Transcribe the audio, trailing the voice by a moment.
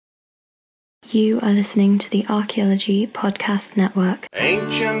You are listening to the Archaeology Podcast Network.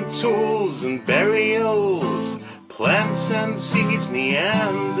 Ancient tools and burials, plants and seeds,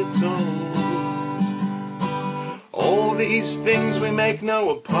 Neanderthals. All these things we make no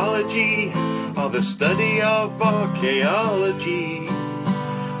apology are the study of archaeology.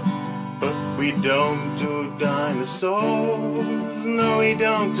 But we don't do dinosaurs, no we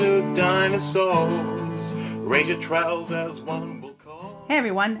don't do dinosaurs. Ranger trousers one will call. Hey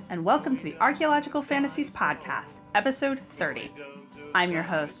everyone, and welcome to the Archaeological Fantasies Podcast, episode 30. I'm your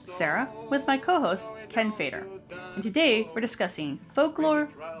host, Sarah, with my co-host, Ken Fader. And today we're discussing folklore,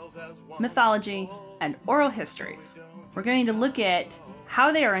 mythology, and oral histories. We're going to look at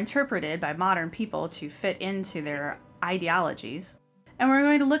how they are interpreted by modern people to fit into their ideologies. And we're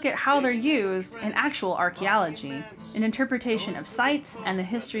going to look at how they're used in actual archaeology, in interpretation of sites and the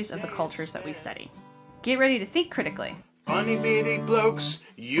histories of the cultures that we study. Get ready to think critically. Funny beady blokes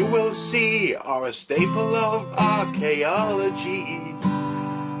you will see are a staple of archaeology.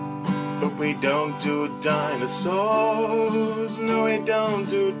 But we don't do dinosaurs, no we don't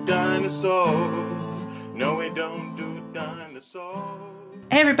do dinosaurs, no we don't do dinosaurs.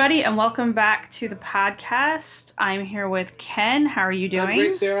 Hey everybody, and welcome back to the podcast. I'm here with Ken. How are you doing? I'm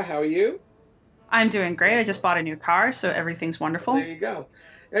great, Sarah. How are you? I'm doing great. I just bought a new car, so everything's wonderful. There you go.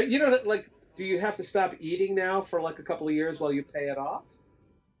 You know, like, do you have to stop eating now for like a couple of years while you pay it off?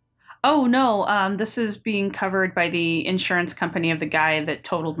 Oh, no. This is being covered by the insurance company of the guy that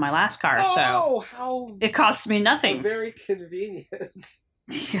totaled my last car, so how it costs me nothing. Very convenient.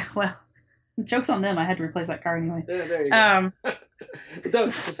 Yeah, well, joke's on them. I had to replace that car anyway. Yeah, there you go.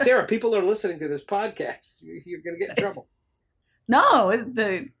 Sarah, people are listening to this podcast. You're going to get in trouble. No,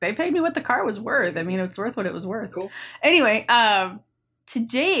 they paid me what the car was worth. I mean, it's worth what it was worth. Cool. Anyway,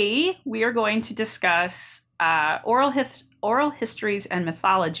 today we are going to discuss oral histories and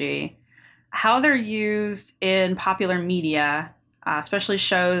mythology, how they're used in popular media, especially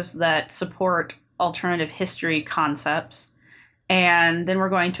shows that support alternative history concepts. And then we're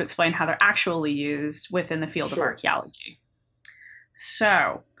going to explain how they're actually used within the field of archaeology.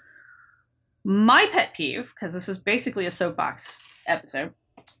 So, my pet peeve, because this is basically a soapbox episode,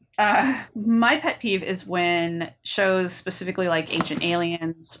 my pet peeve is when shows specifically like Ancient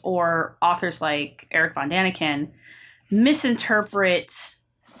Aliens or authors like Eric von Daniken misinterpret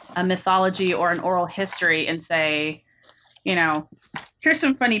a mythology or an oral history and say, you know, here's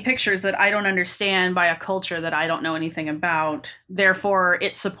some funny pictures that I don't understand by a culture that I don't know anything about. Therefore,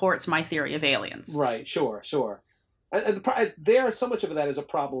 it supports my theory of aliens. Right, sure. And there, so much of that is a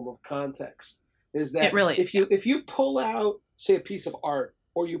problem of context. Is that it really is, if you pull out, say, a piece of art,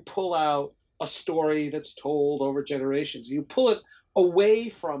 or you pull out a story that's told over generations, you pull it away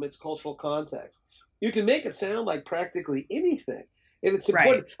from its cultural context, you can make it sound like practically anything. And it's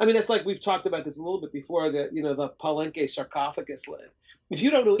important. Right. I mean, it's like we've talked about this a little bit before, the Palenque sarcophagus lid. If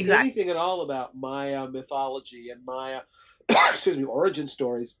you don't know anything at all about Maya mythology and Maya, origin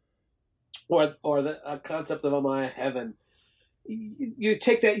stories, or the concept of a Maya heaven, you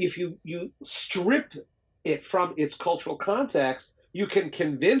take that, if you strip it from its cultural context, you can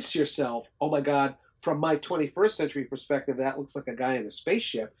convince yourself, oh my God, from my 21st century perspective, that looks like a guy in a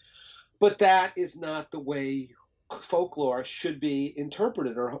spaceship. But that is not the way folklore should be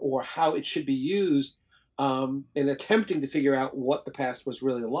interpreted or how it should be used in attempting to figure out what the past was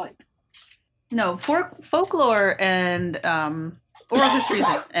really like. No, folklore and oral histories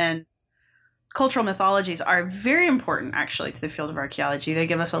and cultural mythologies are very important, actually, to the field of archaeology. They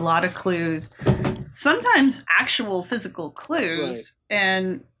give us a lot of clues, sometimes actual physical clues,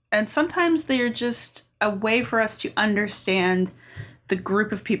 right. and sometimes they're just a way for us to understand the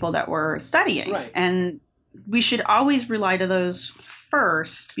group of people that we're studying. Right. And we should always rely to those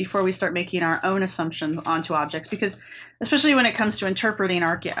first before we start making our own assumptions onto objects, because especially when it comes to interpreting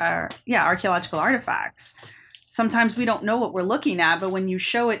archaeological artifacts, sometimes we don't know what we're looking at, but when you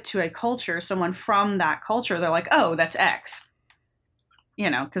show it to a culture, someone from that culture, they're like, oh, that's X.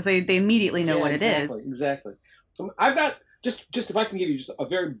 Because they immediately know what it is. Exactly. So I've got, just if I can give you just a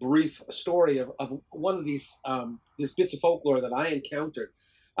very brief story of one of these bits of folklore that I encountered.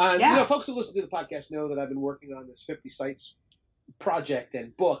 Folks who listen to the podcast know that I've been working on this 50 sites project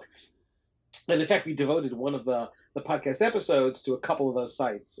and book. And in fact, we devoted one of the podcast episodes to a couple of those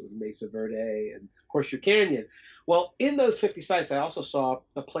sites. It was Mesa Verde and Horseshoe Canyon. Well, in those 50 sites, I also saw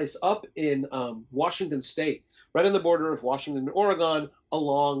a place up in Washington State, right on the border of Washington and Oregon,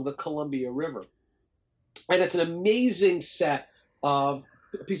 along the Columbia River. And it's an amazing set of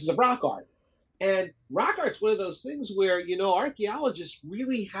pieces of rock art. And rock art's one of those things where, archaeologists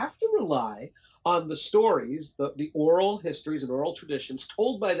really have to rely on the stories, the oral histories and oral traditions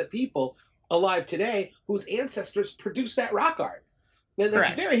told by the people alive today whose ancestors produced that rock art. And that's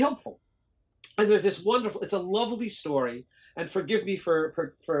Correct. very helpful. And there's this wonderful, it's a lovely story. And forgive me for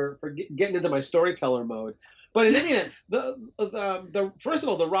getting into my storyteller mode. But in any event, the first of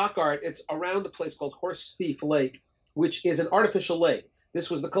all, the rock art, it's around a place called Horse Thief Lake, which is an artificial lake.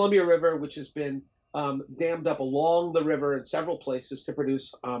 This was the Columbia River, which has been dammed up along the river in several places to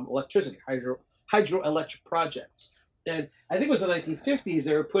produce electricity, hydroelectric projects. And I think it was the 1950s,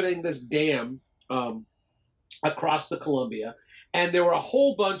 they were putting this dam across the Columbia, and there were a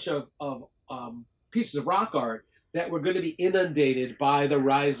whole bunch of pieces of rock art that were going to be inundated by the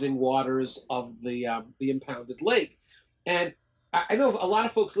rising waters of the impounded lake. And I know a lot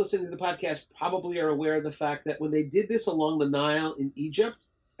of folks listening to the podcast probably are aware of the fact that when they did this along the Nile in Egypt,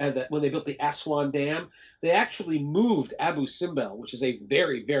 and that when they built the Aswan Dam, they actually moved Abu Simbel, which is a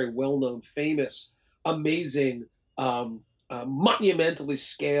very, very well-known, famous, amazing, monumentally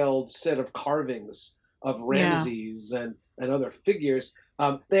scaled set of carvings of Ramses and other figures.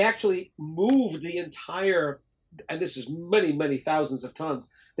 They actually moved the entire, and this is many, many thousands of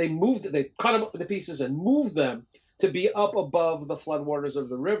tons, they cut them up into pieces and moved them to be up above the floodwaters of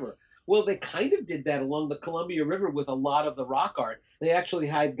the river. Well, they kind of did that along the Columbia River with a lot of the rock art. They actually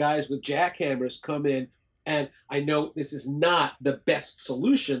had guys with jackhammers come in, and I know this is not the best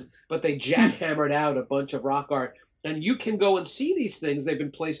solution, but they jackhammered out a bunch of rock art. And you can go and see these things. They've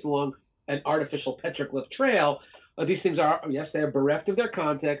been placed along an artificial petroglyph trail. These things are, yes, they are bereft of their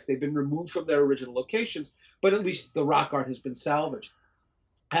context. They've been removed from their original locations, but at least the rock art has been salvaged.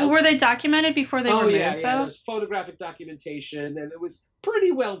 Well, were they documented before they were moved, yeah. though? There was photographic documentation, and it was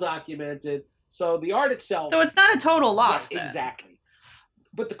pretty well documented. So the art itself... So it's not a total loss, right, exactly.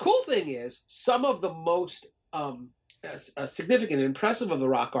 But the cool thing is, some of the most significant and impressive of the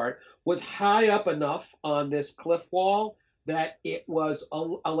rock art was high up enough on this cliff wall that it was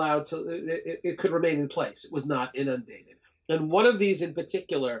allowed to... It could remain in place. It was not inundated. And one of these in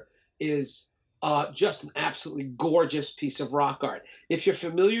particular is... just an absolutely gorgeous piece of rock art. If you're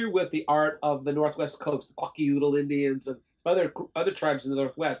familiar with the art of the Northwest Coast, the Kwakiutl Indians and other tribes in the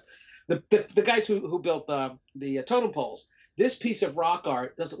Northwest, the guys who built the totem poles, this piece of rock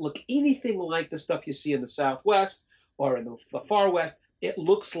art doesn't look anything like the stuff you see in the Southwest or in the far West. It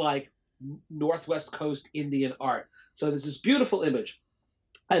looks like Northwest Coast Indian art. So there's this beautiful image.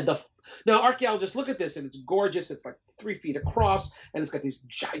 And now archaeologists look at this, and it's gorgeous. It's like 3 feet across, and it's got these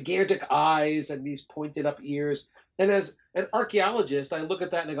gigantic eyes and these pointed up ears. And as an archaeologist, I look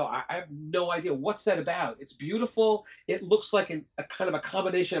at that and I go, I have no idea. What's that about? It's beautiful. It looks like a kind of a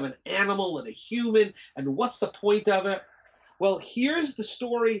combination of an animal and a human. And what's the point of it? Well, here's the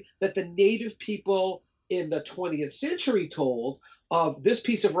story that the native people in the 20th century told of this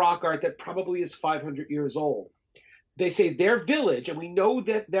piece of rock art that probably is 500 years old. They say their village, and we know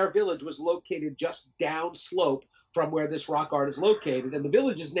that their village was located just downslope from where this rock art is located, and the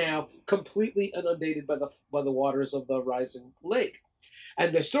village is now completely inundated by the waters of the rising lake.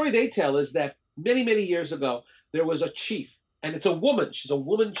 And the story they tell is that many, many years ago, there was a chief, and it's a woman. She's a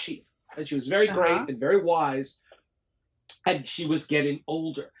woman chief, and she was very great and very wise, and she was getting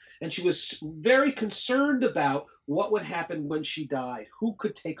older. And she was very concerned about what would happen when she died, who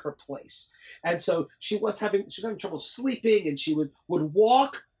could take her place. And so she was having trouble sleeping, and she would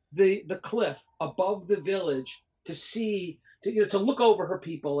walk the cliff above the village to see, to look over her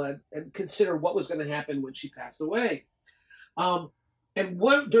people and consider what was going to happen when she passed away. And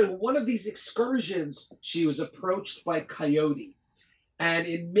during one of these excursions, she was approached by Coyote. And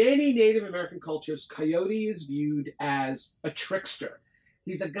in many Native American cultures, Coyote is viewed as a trickster.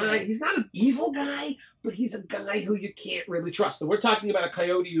 He's a guy, he's not an evil guy, but he's a guy who you can't really trust. And we're talking about a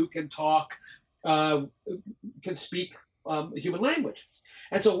coyote who can talk, can speak human language.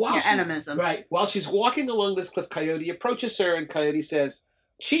 And so while she's walking along this cliff, Coyote approaches her, and Coyote says,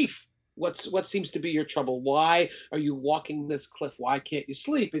 "Chief, what seems to be your trouble? Why are you walking this cliff? Why can't you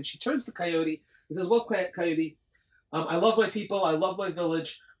sleep?" And she turns to Coyote and says, "Well, Coyote, I love my people, I love my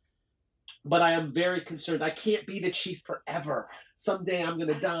village, but I am very concerned. I can't be the chief forever. Someday I'm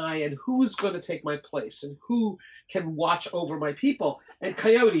going to die, and who's going to take my place, and who can watch over my people?" And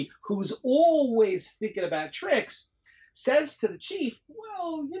Coyote, who's always thinking about tricks, says to the chief,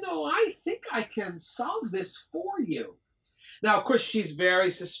 "Well, I think I can solve this for you." Now, of course, she's very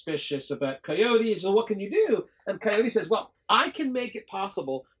suspicious about Coyote. And so what can you do? And Coyote says, "Well, I can make it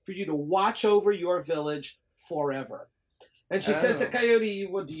possible for you to watch over your village forever." And she says to Coyote,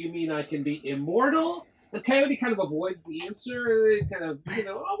 "What do you mean I can be immortal?" And Coyote kind of avoids the answer, kind of,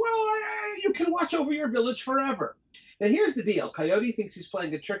 you can watch over your village forever. Now, here's the deal. Coyote thinks he's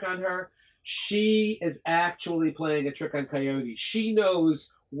playing a trick on her. She is actually playing a trick on Coyote. She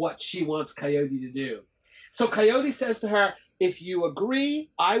knows what she wants Coyote to do. So Coyote says to her, if you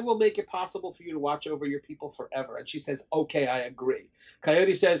agree, I will make it possible for you to watch over your people forever. And she says, okay, I agree.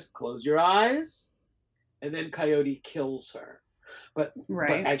 Coyote says, close your eyes. And then Coyote kills her. But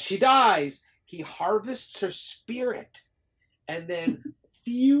as she dies, he harvests her spirit and then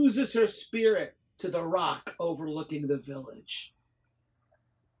fuses her spirit to the rock overlooking the village.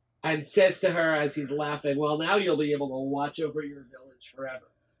 And says to her as he's laughing, well, now you'll be able to watch over your village forever.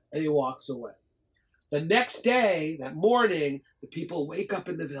 And he walks away. The next day, that morning, the people wake up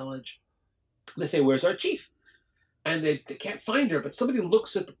in the village. They say, where's our chief? And they can't find her, but somebody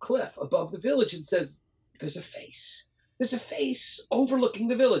looks at the cliff above the village and says, there's a face. There's a face overlooking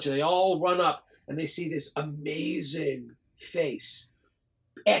the village. And they all run up, and they see this amazing face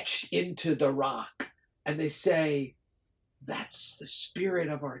etched into the rock. And they say, that's the spirit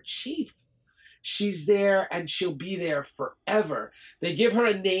of our chief. She's there, and she'll be there forever. They give her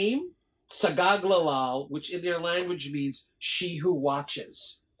a name, Sagaglalal, which in their language means she who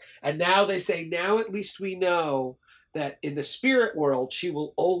watches. And now they say, now at least we know that in the spirit world, she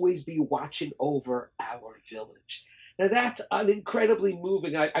will always be watching over our village. Now that's an incredibly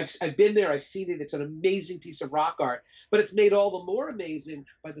moving. I've been there, I've seen it. It's an amazing piece of rock art, but it's made all the more amazing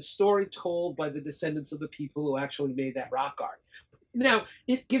by the story told by the descendants of the people who actually made that rock art. Now,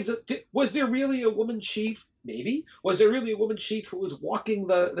 it gives was there really a woman chief? Maybe. Was there really a woman chief who was walking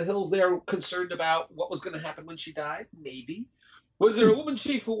the hills there concerned about what was going to happen when she died? Maybe. Was there a woman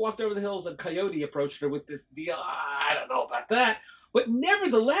chief who walked over the hills and Coyote approached her with this deal? I don't know about that. But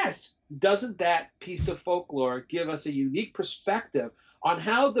nevertheless, doesn't that piece of folklore give us a unique perspective on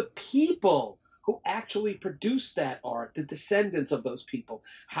how the people who actually produced that art, the descendants of those people,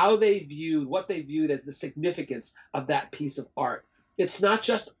 how they viewed, what they viewed as the significance of that piece of art? It's not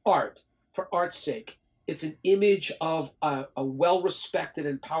just art for art's sake. It's an image of a well-respected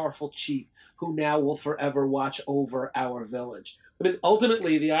and powerful chief who now will forever watch over our village. I mean,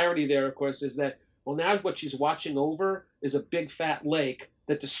 ultimately, the irony there, of course, is that, well, now what she's watching over is a big fat lake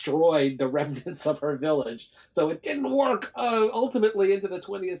that destroyed the remnants of her village. So it didn't work ultimately into the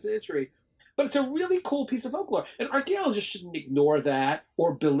 20th century. But it's a really cool piece of folklore. And archaeologists shouldn't ignore that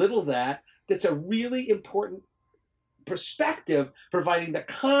or belittle that. That's a really important perspective, providing the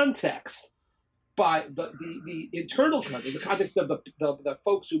context by the internal context, the context of the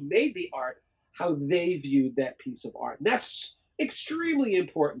folks who made the art, how they viewed that piece of art. And that's extremely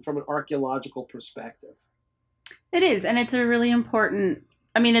important from an archaeological perspective. It is, and it's a really important.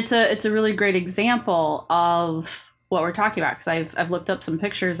 I mean, it's a really great example of what we're talking about, because I've looked up some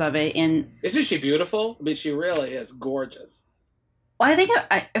pictures of it. And isn't she beautiful? I mean, she really is gorgeous. Well, I think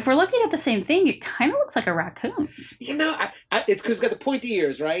if we're looking at the same thing, it kind of looks like a raccoon. You know, it's because it's got the pointy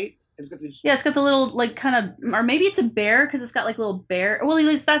ears, right? It's got the little, like, kind of, or maybe it's a bear because it's got like little bear. Well, at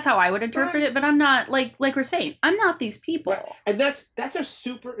least that's how I would interpret it. But I'm not like we're saying, I'm not these people. Right. And that's a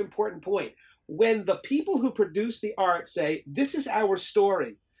super important point. When the people who produce the art say, this is our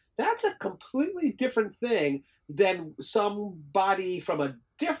story, that's a completely different thing than somebody from a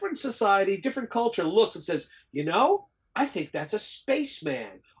different society, different culture looks and says, you know, I think that's a spaceman,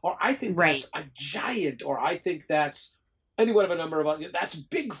 or I think that's a giant, or I think that's any one of a number of, that's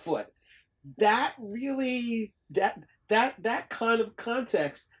Bigfoot. That really, that kind of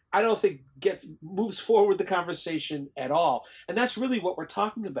context, I don't think moves forward the conversation at all. And that's really what we're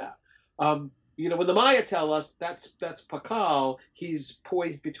talking about. You know, when the Maya tell us that's Pakal, he's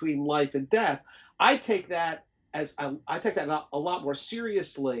poised between life and death. I take that a lot more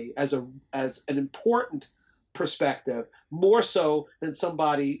seriously as an important perspective, more so than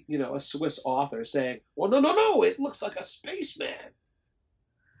somebody, you know, a Swiss author saying, well, no, it looks like a spaceman.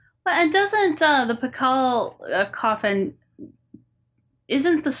 Well, and doesn't the Pakal coffin,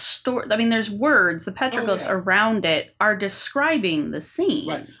 isn't the story, I mean, there's words, the petroglyphs around it are describing the scene.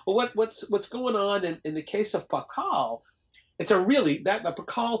 Right. Well, what's going on in the case of Pakal, it's the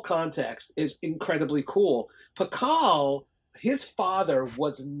Pakal context is incredibly cool. Pakal, his father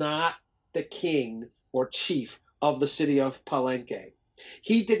was not the king or chief of the city of Palenque.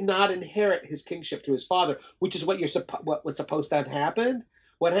 He did not inherit his kingship through his father, which is what was supposed to have happened.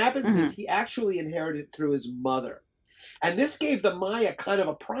 What happens is he actually inherited it through his mother. And this gave the Maya kind of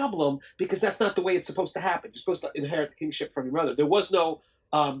a problem because that's not the way it's supposed to happen. You're supposed to inherit the kingship from your mother. There was no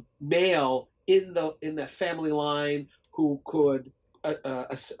male in the family line who could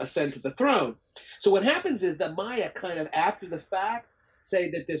ascend to the throne. So what happens is the Maya kind of after the fact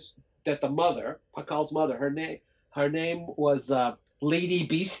say that the mother, Pakal's mother, her name was Lady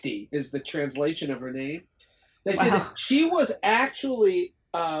Beastie is the translation of her name. They say that she was actually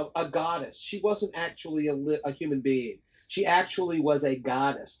a goddess. She wasn't actually a human being. She actually was a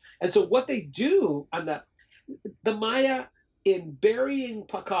goddess. And so what they do on the Maya, in burying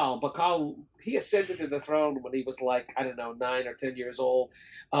Pakal, he ascended to the throne when he was like, I don't know, 9 or 10 years old.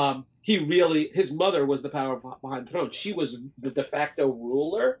 His mother was the power behind the throne. She was the de facto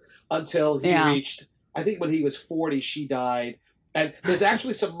ruler until he reached, I think when he was 40, she died. And there's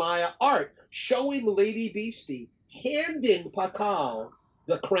actually some Maya art showing Lady Beastie handing Pakal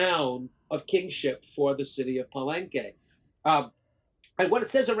the crown of kingship for the city of Palenque. And what it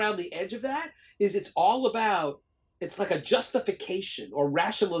says around the edge of that is it's all about, it's like a justification or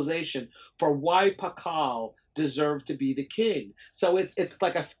rationalization for why Pakal deserved to be the king. So it's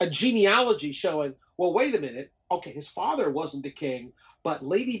like a genealogy showing, well, wait a minute, okay, his father wasn't the king, but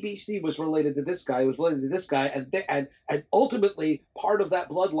Lady Beastie was related to this guy, was related to this guy, and ultimately part of that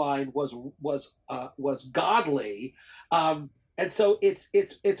bloodline was godly, and so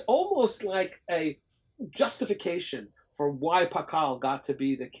it's almost like a justification for why Pakal got to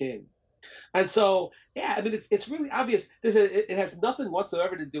be the king. And so, yeah, I mean, it's really obvious. It has nothing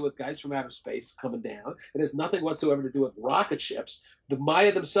whatsoever to do with guys from outer space coming down. It has nothing whatsoever to do with rocket ships. The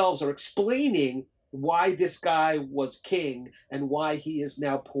Maya themselves are explaining why this guy was king and why he is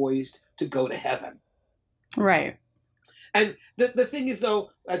now poised to go to heaven. Right. And the thing is,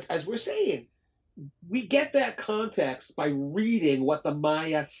 though, as we're saying, we get that context by reading what the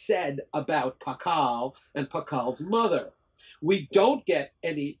Maya said about Pakal and Pakal's mother. We don't get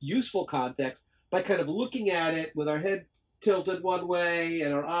any useful context by kind of looking at it with our head tilted one way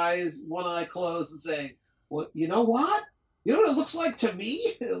and our eyes, one eye closed, and saying, well, you know what? You know what it looks like to me?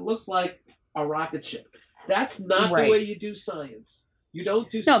 It looks like a rocket ship. That's not the way you do science. You don't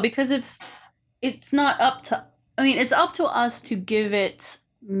do No, because it's not up to, I mean, it's up to us to give it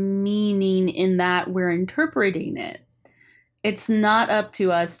meaning in that we're interpreting it. It's not up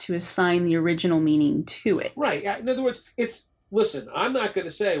to us to assign the original meaning to it. Right. In other words, listen, I'm not going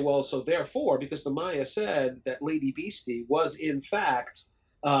to say, well, so therefore, because the Maya said that Lady Beastie was in fact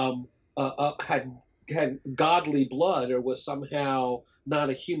had godly blood, or was somehow not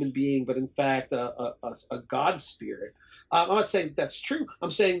a human being, but in fact a god spirit. I'm not saying that's true.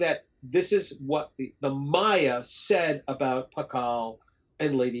 I'm saying that this is what the Maya said about Pakal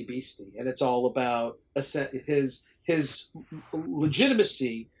and Lady Beastie, and it's all about his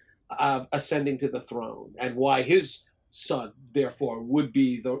legitimacy ascending to the throne, and why his son, therefore, would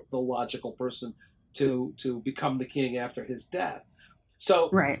be the logical person to become the king after his death. So,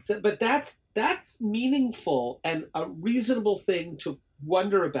 right. But that's meaningful and a reasonable thing to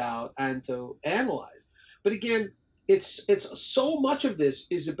wonder about and to analyze. But again, it's so much of this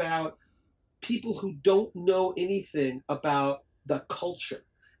is about people who don't know anything about the culture,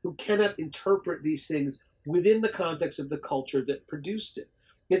 who cannot interpret these things within the context of the culture that produced it.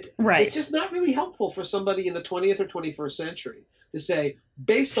 It's just not really helpful for somebody in the 20th or 21st century to say,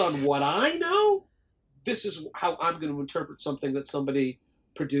 based on what I know, this is how I'm going to interpret something that somebody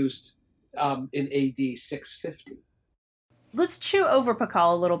produced in AD 650. Let's chew over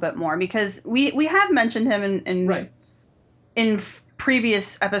Pakal a little bit more, because we have mentioned him in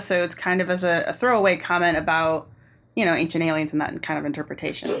previous episodes, kind of as a throwaway comment about, ancient aliens and that kind of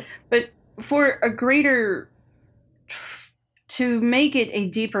interpretation. But for a greater, to make it a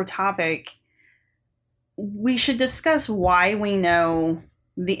deeper topic, we should discuss why we know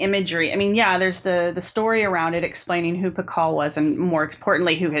the imagery. I mean, yeah, there's the story around it explaining who Pakal was, and more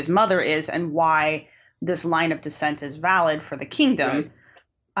importantly, who his mother is, and why this line of descent is valid for the kingdom,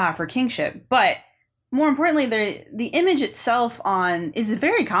 for kingship. But more importantly, the image itself is a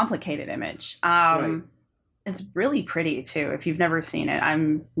very complicated image. It's really pretty too. If you've never seen it,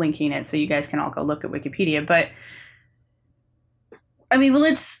 I'm linking it so you guys can all go look at Wikipedia. But I mean, well,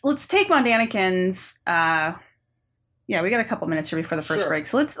 let's take Von Daniken's. We got a couple minutes here before the first break,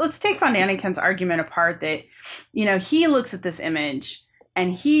 so let's take Von Daniken's argument apart. That he looks at this image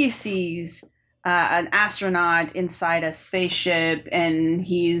and he sees an astronaut inside a spaceship, and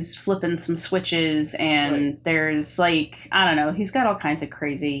he's flipping some switches, and there's I don't know, he's got all kinds of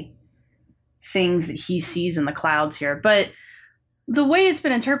crazy things that he sees in the clouds here. But the way it's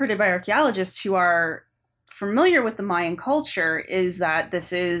been interpreted by archaeologists who are familiar with the Mayan culture is that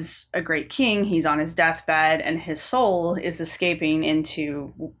this is a great king. He's on his deathbed, and his soul is ascending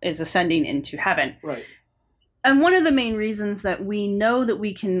into heaven. Right. And one of the main reasons that we know that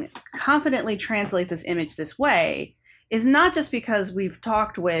we can confidently translate this image this way is not just because we've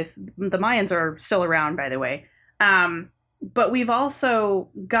talked with, the Mayans are still around, by the way, but we've also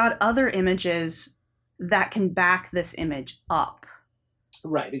got other images that can back this image up.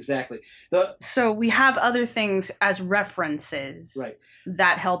 Right, exactly. So we have other things as references Right.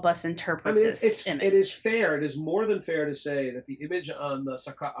 that help us interpret this image. It is fair. It is more than fair to say that the image on the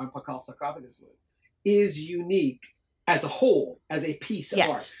on Pakal sarcophagus lid is unique as a whole, as a piece of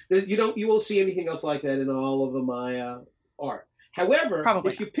art. You won't see anything else like that in all of the Maya art. However,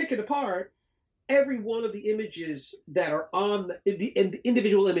 if you pick it apart, every one of the images that are on the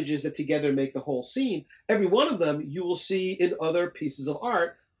individual images that together make the whole scene, every one of them you will see in other pieces of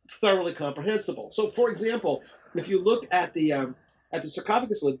art thoroughly comprehensible. So, for example, if you look at the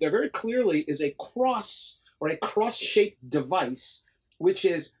sarcophagus lid, there very clearly is a cross or a cross-shaped device, which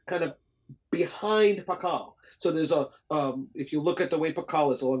is kind of behind Pakal. So there's if you look at the way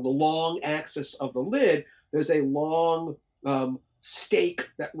Pakal is along the long axis of the lid, there's a long stake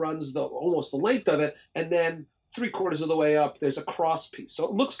that runs almost the length of it, and then 3/4 of the way up there's a cross piece. So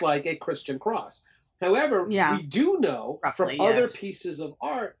it looks like a Christian cross. However, we do know from other pieces of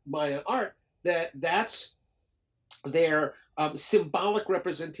art, Mayan art, that's their symbolic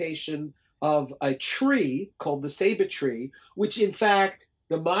representation of a tree called the ceiba tree, which in fact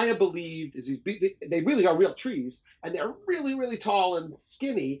the Maya believed they really are real trees, and they're really, really tall and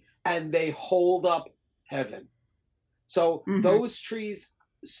skinny, and they hold up heaven. So those trees,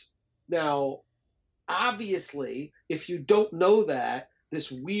 now, obviously, if you don't know that, this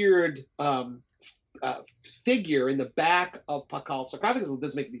weird figure in the back of Pakal sarcophagus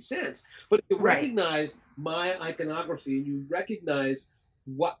doesn't make any sense. But if you recognize Maya iconography, and you recognize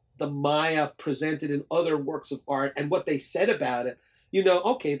what the Maya presented in other works of art and what they said about it, you know,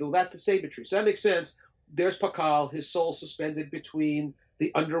 okay, well, that's the ceiba tree. So that makes sense. There's Pakal, his soul suspended between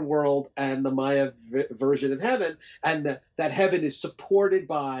the underworld and the Maya version of heaven, and that heaven is supported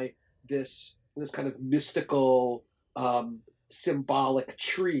by this kind of mystical, symbolic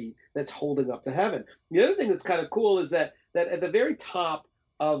tree that's holding up the heaven. The other thing that's kind of cool is that at the very top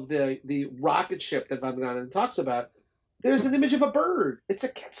of the rocket ship that Van Gogh talks about, there's an image of a bird. It's a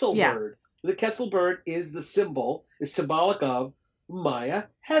Quetzal bird. The Quetzal bird is symbolic of Maya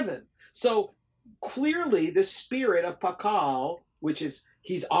heaven. So clearly the spirit of Pakal, which is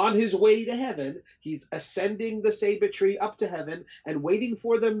he's on his way to heaven, he's ascending the ceiba tree up to heaven, and waiting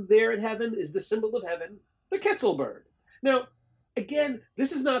for them there in heaven is the symbol of heaven, the Quetzal bird. Now, again,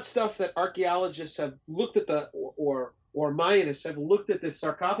 this is not stuff that archaeologists have looked at or Mayanists have looked at this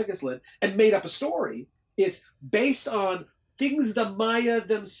sarcophagus lid and made up a story. It's based on things the Maya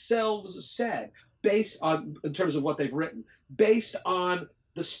themselves said, based on, in terms of what they've written, based on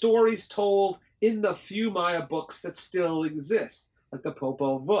the stories told in the few Maya books that still exist, like the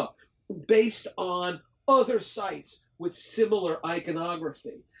Popol Vuh, based on other sites with similar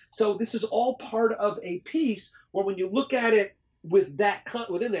iconography. So this is all part of a piece where when you look at it with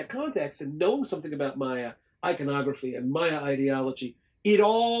within that context and knowing something about Maya iconography and Maya ideology, it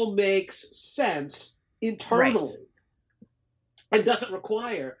all makes sense internally and doesn't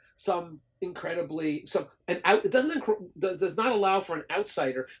require it does not allow for an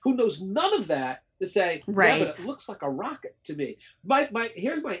outsider who knows none of that to say, yeah, but it looks like a rocket to me.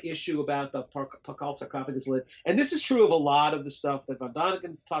 Here's my issue about the Pakal sarcophagus lid, and this is true of a lot of the stuff that Van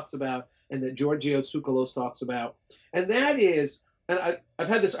Daniken talks about and that Giorgio Tsoukalos talks about, and that is, and I've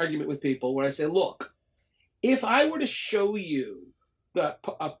had this argument with people where I say, look, if I were to show you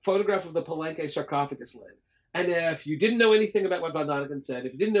a photograph of the Palenque sarcophagus lid, and if you didn't know anything about what Van Daniken said,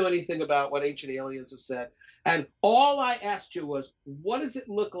 if you didn't know anything about what ancient aliens have said, and all I asked you was, what does it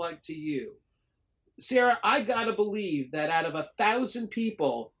look like to you? Sarah, I got to believe that out of 1,000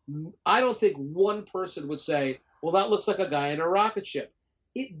 people, I don't think one person would say, well, that looks like a guy in a rocket ship.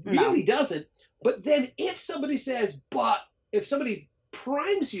 It really doesn't. But then if somebody if somebody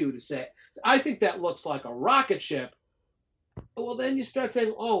primes you to say, I think that looks like a rocket ship, well, then you start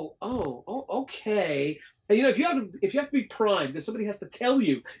saying, oh, okay. And, you know, if you have to be primed, if somebody has to tell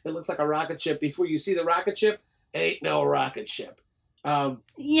you it looks like a rocket ship before you see the rocket ship, ain't no rocket ship.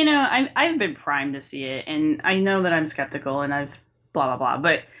 You know, I've been primed to see it, and I know that I'm skeptical, and I've blah blah blah,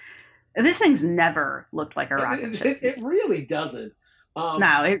 but this thing's never looked like a rocket ship. It really doesn't.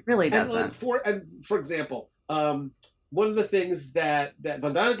 No, it really doesn't. And for example, one of the things that Van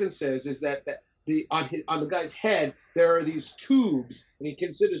Daniken says is that on the guy's head there are these tubes, and he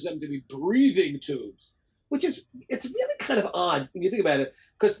considers them to be breathing tubes, which is, it's really kind of odd when you think about it,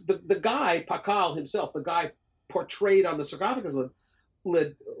 because the guy Pakal himself, the guy portrayed on the sarcophagus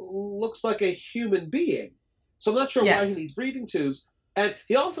lid, looks like a human being. So I'm not sure why he needs breathing tubes. And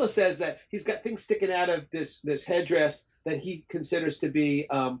he also says that he's got things sticking out of this headdress that he considers to be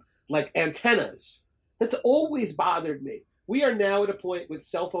like antennas. That's always bothered me. We are now at a point with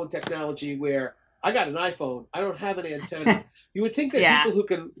cell phone technology where I got an iPhone. I don't have an antenna. You would think that Yeah.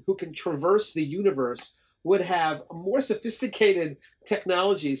 people who can traverse the universe would have more sophisticated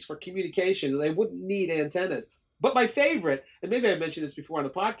technologies for communication. They wouldn't need antennas. But my favorite, and maybe I mentioned this before on the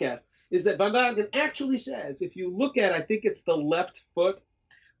podcast, is that Van Daniken actually says, if you look at, I think it's the left foot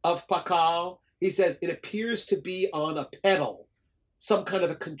of Pakal, he says it appears to be on a pedal, some kind of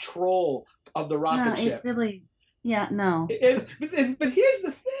a control of the rocket ship. Really, yeah, no. But here's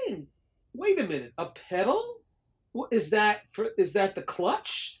the thing. Wait a minute, a pedal? Is that the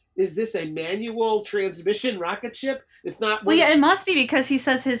clutch? Is this a manual transmission rocket ship? It's not. Well, yeah, it must be, because he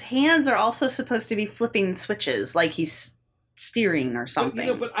says his hands are also supposed to be flipping switches, like he's steering or something.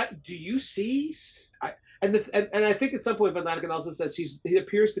 Do you see? And I think at some point Van Daniken also says he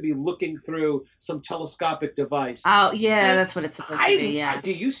appears to be looking through some telescopic device. Oh yeah, that's what it's supposed to be. Yeah.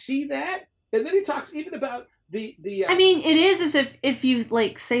 Do you see that? And then he talks even about the. I mean, it is as if you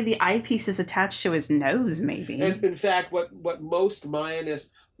like say the eyepiece is attached to his nose, maybe. And in fact, what most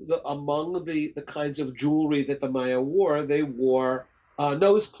Mayanists, among the kinds of jewelry that the Maya wore, they wore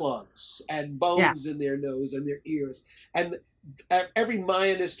nose plugs and bones in their nose and their ears. And every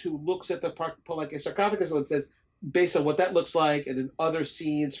Mayanist who looks at the Palenque sarcophagus and says, based on what that looks like and in other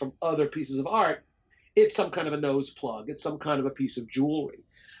scenes from other pieces of art, it's some kind of a nose plug. It's some kind of a piece of jewelry.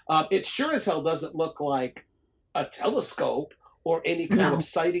 It sure as hell doesn't look like a telescope or any kind of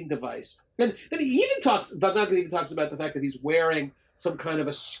sighting device. And then he even talks, Van Daniken even talks about the fact that he's wearing some kind of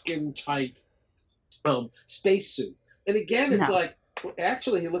a skin-tight spacesuit. And again, it's like,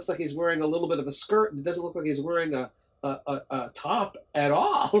 actually, he looks like he's wearing a little bit of a skirt, and it doesn't look like he's wearing a top at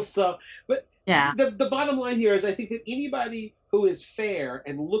all. So, but the bottom line here is I think that anybody who is fair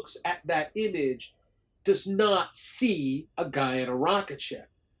and looks at that image does not see a guy in a rocket ship.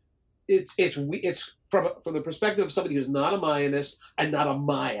 It's from the perspective of somebody who's not a Mayanist and not a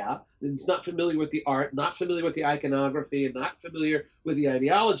Maya, and is not familiar with the art, not familiar with the iconography, and not familiar with the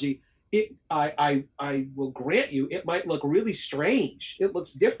ideology. I will grant you, it might look really strange. It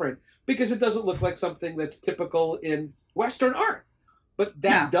looks different because it doesn't look like something that's typical in Western art. But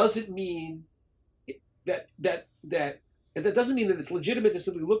that doesn't mean that doesn't mean that it's legitimate to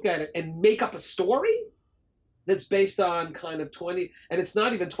simply look at it and make up a story that's based on kind of and it's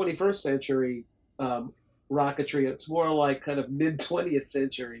not even 21st century rocketry. It's more like kind of mid 20th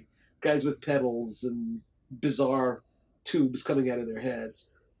century guys with pedals and bizarre tubes coming out of their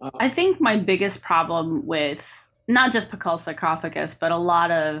heads. I think my biggest problem with not just Pakal's sarcophagus, but a lot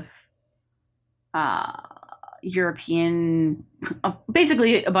of European,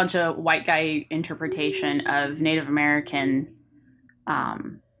 basically a bunch of white guy interpretation of Native American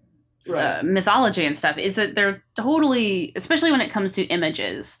mythology and stuff, is that they're totally, especially when it comes to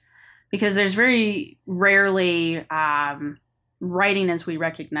images, because there's very rarely writing as we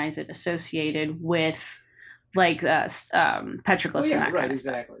recognize it associated with like petroglyphs and that kind of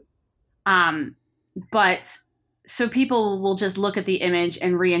stuff. But so people will just look at the image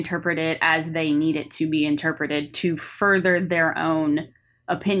and reinterpret it as they need it to be interpreted to further their own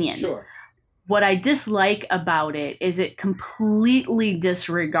opinions. Sure. What I dislike about it is it completely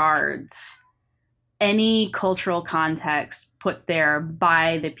disregards any cultural context put there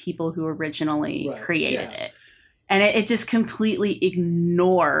by the people who originally created it. And it just completely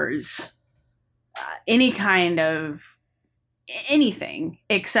ignores any kind of anything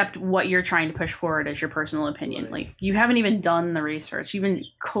except what you're trying to push forward as your personal opinion. Like, you haven't even done the research, even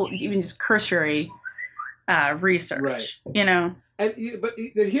just cursory research, you know? But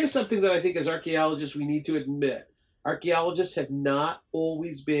here's something that I think as archaeologists we need to admit. Archaeologists have not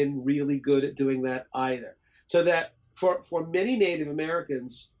always been really good at doing that either. So that for many Native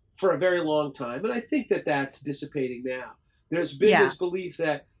Americans, for a very long time, and I think that that's dissipating now, there's been this belief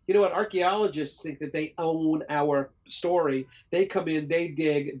that, you know what, archaeologists think that they own our story. They come in, they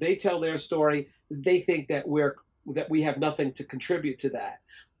dig, they tell their story. They think that we have nothing to contribute to that.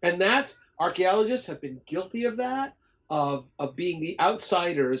 And archaeologists have been guilty of that. Of being the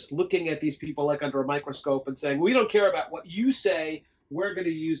outsiders looking at these people like under a microscope and saying, we don't care about what you say, we're going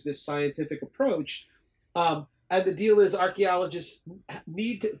to use this scientific approach. And the deal is archaeologists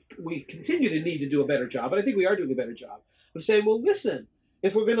we continue to need to do a better job, and I think we are doing a better job of saying, well, listen,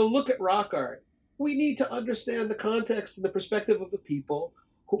 if we're going to look at rock art, we need to understand the context and the perspective of the people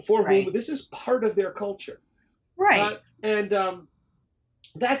for whom this is part of their culture. Right.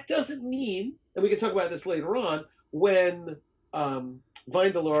 That doesn't mean, and we can talk about this later on, when Vine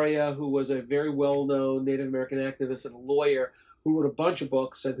Deloria, who was a very well-known Native American activist and a lawyer who wrote a bunch of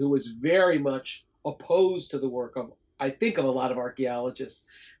books and who was very much opposed to the work of a lot of archaeologists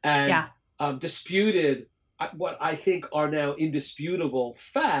and disputed what I think are now indisputable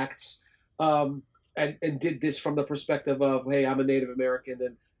facts, and did this from the perspective of, hey, I'm a Native American,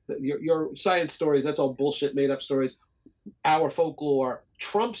 and your science stories, that's all bullshit, made up stories. Our folklore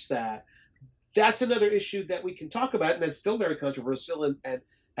trumps that. That's another issue that we can talk about, and that's still very controversial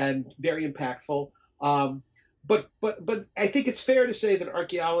and very impactful. But I think it's fair to say that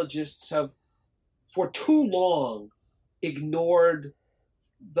archaeologists have, for too long, ignored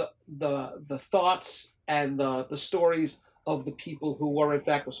the thoughts and the stories of the people who were in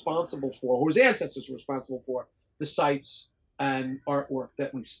fact responsible for, whose ancestors were responsible for the sites and artwork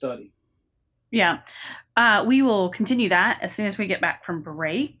that we study. Yeah. We will continue that as soon as we get back from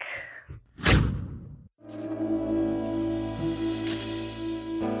break.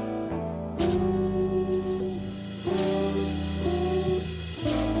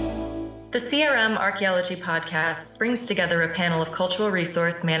 The CRM Archaeology Podcast brings together a panel of cultural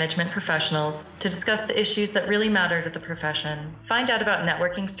resource management professionals to discuss the issues that really matter to the profession. Find out about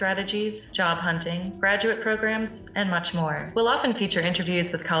networking strategies, job hunting, graduate programs, and much more. We'll often feature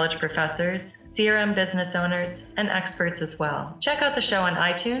interviews with college professors, CRM business owners, and experts as well. Check out the show on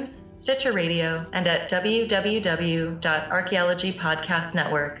iTunes, Stitcher Radio, and at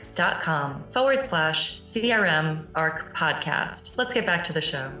www.archaeologypodcastnetwork.com/CRM Arc Podcast. Let's get back to the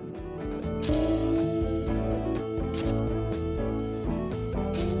show.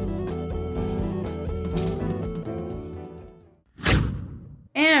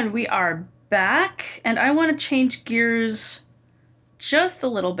 And we are back, and I want to change gears just a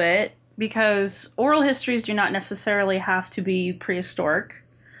little bit because oral histories do not necessarily have to be prehistoric.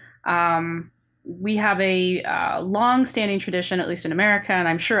 We have a long-standing tradition, at least in America, and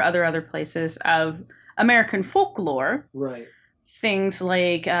I'm sure other places, of American folklore. Right. Things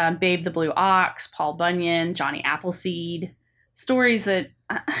like Babe the Blue Ox, Paul Bunyan, Johnny Appleseed, stories that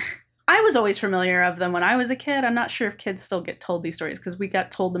I was always familiar of them when I was a kid. I'm not sure if kids still get told these stories because we got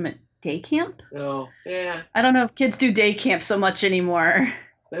told them at day camp. Oh, yeah. I don't know if kids do day camp so much anymore.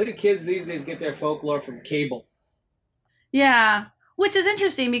 I think kids these days get their folklore from cable. Yeah, which is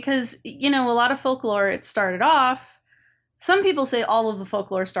interesting because, a lot of folklore, it started off, some people say all of the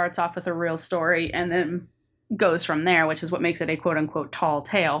folklore starts off with a real story and then goes from there, which is what makes it a quote-unquote tall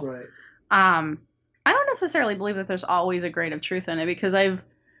tale. Right. I don't necessarily believe that there's always a grain of truth in it because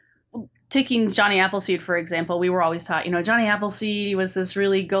taking Johnny Appleseed, for example, we were always taught, Johnny Appleseed, he was this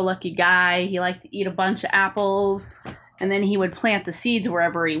really go-lucky guy. He liked to eat a bunch of apples, and then he would plant the seeds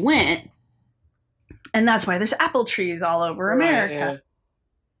wherever he went. And that's why there's apple trees all over America.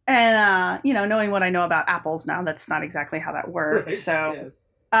 Yeah. And, knowing what I know about apples now, that's not exactly how that works. Right. So, yes.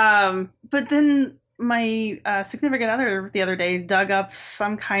 But then my significant other the other day dug up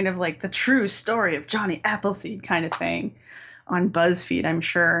some kind of like the true story of Johnny Appleseed kind of thing on BuzzFeed, I'm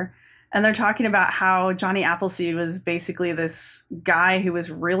sure. And they're talking about how Johnny Appleseed was basically this guy who was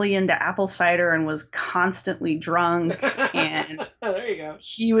really into apple cider and was constantly drunk. And there you go.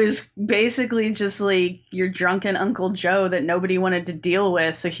 He was basically just like your drunken Uncle Joe that nobody wanted to deal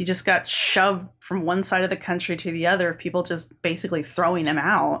with. So he just got shoved from one side of the country to the other, people just basically throwing him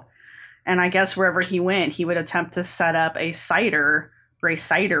out. And I guess wherever he went, he would attempt to set up a cidery.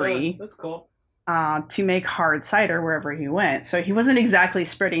 That's cool. To make hard cider wherever he went. So he wasn't exactly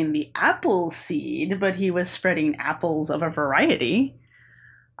spreading the apple seed, but he was spreading apples of a variety.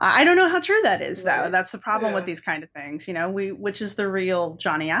 I don't know how true that is, though. That's the problem with these kind of things. Which is the real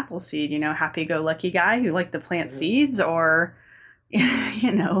Johnny Appleseed, happy-go-lucky guy who liked to plant seeds, or,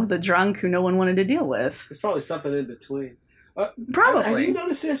 the drunk who no one wanted to deal with. There's probably something in between. Probably. Have you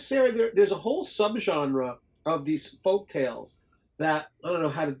noticed this, Sarah? There's a whole subgenre of these folk tales that I don't know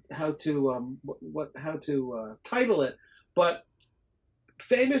how to title it, but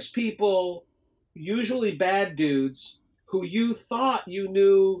famous people, usually bad dudes, who you thought you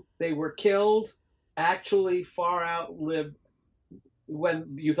knew they were killed, actually far outlived when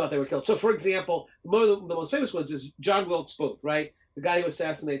you thought they were killed. So, for example, one of the most famous ones is John Wilkes Booth, right? The guy who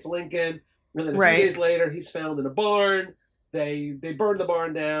assassinates Lincoln, and then a few days later, he's found in a barn. They burn the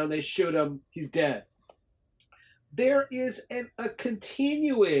barn down. They shoot him. He's dead. There is a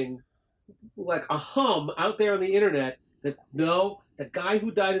continuing, like a hum out there on the internet that no, the guy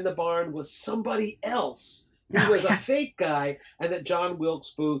who died in the barn was somebody else. He was a fake guy, and that John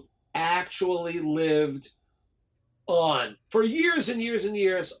Wilkes Booth actually lived on for years and years and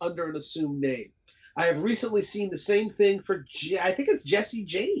years under an assumed name. I have recently seen the same thing for, I think it's Jesse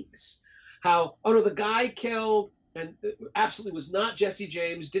James. How, the guy killed and absolutely was not Jesse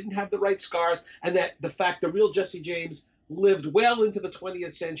James, didn't have the right scars, and that the fact the real Jesse James lived well into the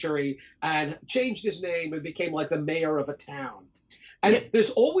 20th century and changed his name and became like the mayor of a town. And there's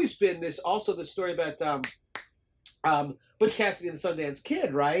always been this story about Butch Cassidy and the Sundance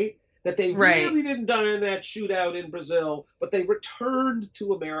Kid, right? that they Right. really didn't die in that shootout in Brazil, but they returned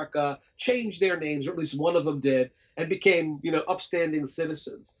to America, changed their names, or at least one of them did, and became, upstanding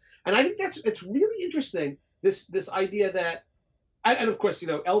citizens. And I think it's really interesting, this idea that, and of course,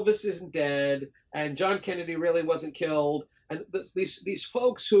 Elvis isn't dead, and John Kennedy really wasn't killed, and these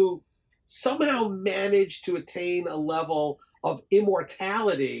folks who somehow managed to attain a level of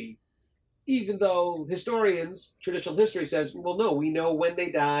immortality, even though historians, traditional history says, well, no, we know when they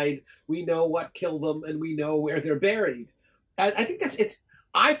died, we know what killed them, and we know where they're buried. I think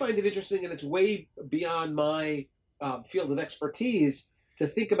I find it interesting, and it's way beyond my field of expertise to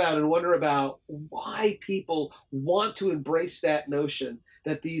think about and wonder about why people want to embrace that notion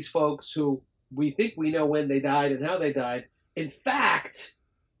that these folks who we think we know when they died and how they died, in fact,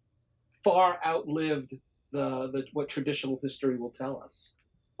 far outlived what traditional history will tell us.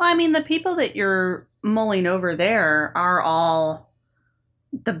 Well, I mean, the people that you're mulling over there are all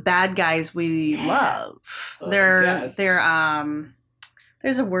the bad guys we love. They're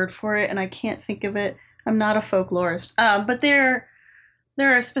there's a word for it and I can't think of it. I'm not a folklorist. But they're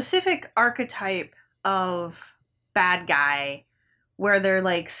a specific archetype of bad guy where they're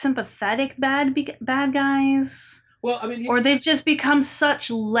like sympathetic bad guys. Well, I mean, or they've just become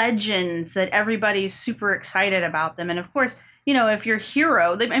such legends that everybody's super excited about them. And of course, if you're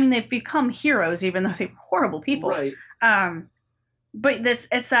hero, they've become heroes even though they're horrible people. Right. But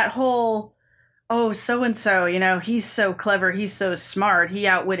it's that whole, oh, so-and-so, he's so clever, he's so smart, he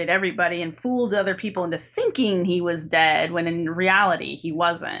outwitted everybody and fooled other people into thinking he was dead when in reality he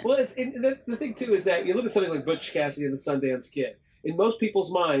wasn't. Well, that's the thing, too, is that you look at something like Butch Cassidy and the Sundance Kid. In most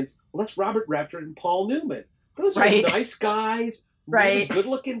people's minds, well, that's Robert Redford and Paul Newman. Those are nice guys, really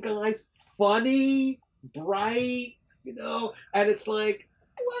good-looking guys, funny, bright, and it's like,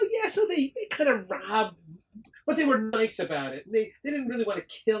 well, yeah, so they kind of robbed, but they were nice about it. And they didn't really want to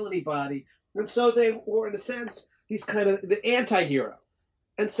kill anybody. And so they were, in a sense, he's kind of the anti-hero.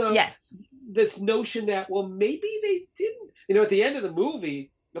 And so this notion that, well, maybe they didn't. At the end of the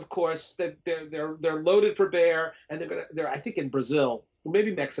movie, of course, they're loaded for bear, and they're I think in Brazil, or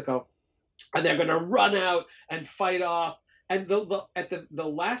maybe Mexico, and they're going to run out and fight off. And at the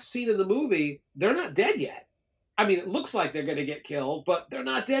last scene of the movie, they're not dead yet. I mean, it looks like they're going to get killed, but they're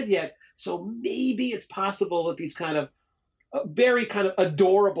not dead yet. So maybe it's possible that these kind of very kind of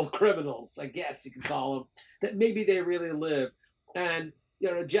adorable criminals, I guess you could call them, that maybe they really live. And,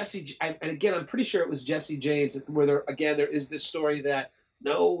 Jesse, and again, I'm pretty sure it was Jesse James, where there is this story that,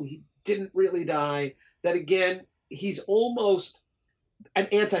 no, he didn't really die. That, again, he's almost an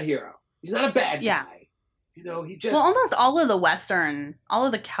anti-hero. He's not a bad guy. He just... Well, almost all of the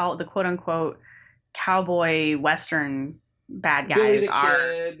the quote-unquote cowboy Western bad guys Billy the are...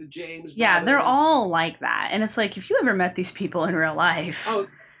 Kid, James Yeah, Brothers. they're all like that. And it's like, if you ever met these people in real life,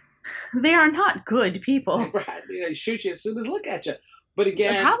 they are not good people. They shoot you as soon as they look at you. But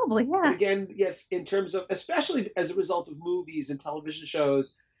again... Probably, yeah. Again, yes, in terms of... Especially as a result of movies and television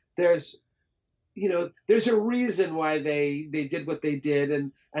shows, there's a reason why they did what they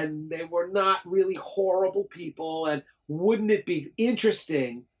did, and they were not really horrible people. And wouldn't it be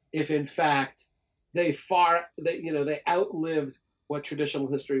interesting if, in fact, they outlived what traditional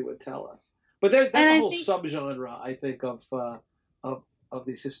history would tell us? But that's a whole subgenre, I think, of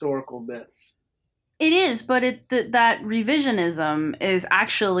these historical myths. It is, but that revisionism is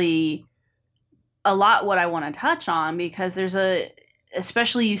actually a lot what I want to touch on, because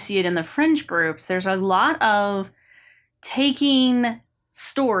especially you see it in the fringe groups, there's a lot of taking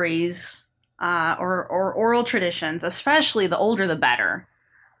stories or oral traditions, especially the older the better,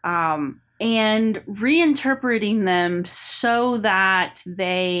 and reinterpreting them so that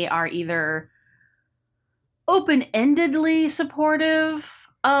they are either open-endedly supportive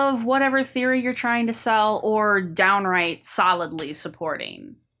of whatever theory you're trying to sell, or downright solidly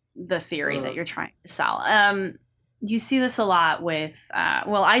supporting the theory that you're trying to sell. You see this a lot with,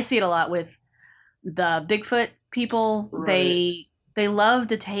 I see it a lot with the Bigfoot people. Right. They love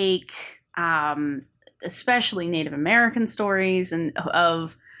to take, especially Native American stories and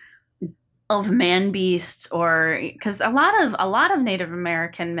of man beasts, or because a lot of Native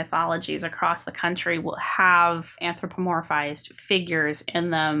American mythologies across the country will have anthropomorphized figures in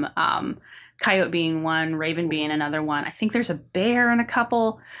them. Coyote being one, raven being another one. I think there's a bear in a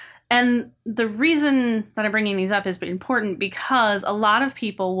couple. And the reason that I'm bringing these up is important because a lot of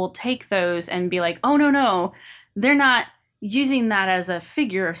people will take those and be like, oh, no, they're not using that as a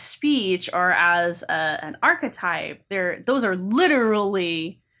figure of speech or as an archetype. Those are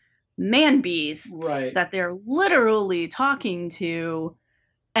literally man beasts that they're literally talking to.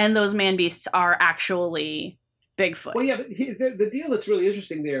 And those man beasts are actually Bigfoot. Well, yeah, but the deal that's really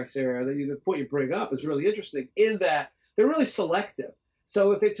interesting there, Sarah, the point you bring up is really interesting in that they're really selective.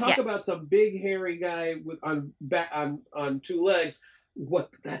 So if they talk Yes. about some big hairy guy on two legs,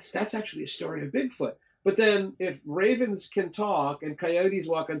 that's actually a story of Bigfoot. But then if ravens can talk and coyotes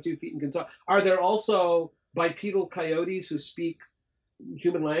walk on 2 feet and can talk, are there also bipedal coyotes who speak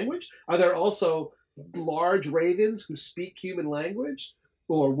human language? Are there also large ravens who speak human language,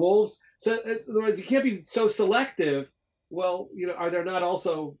 or wolves? So in other words, you can't be so selective. Well, are there not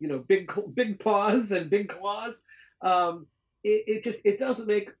also big paws and big claws? It doesn't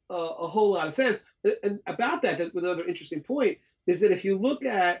make a whole lot of sense. And about that, another interesting point is that if you look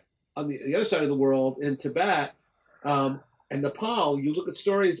at on the other side of the world in Tibet and Nepal, you look at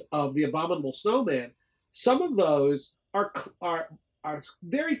stories of the abominable snowman. Some of those are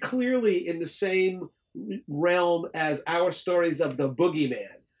very clearly in the same realm as our stories of the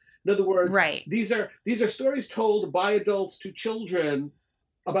boogeyman. In other words, Right. these are stories told by adults to children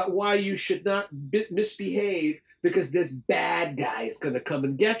about why you should not misbehave because this bad guy is going to come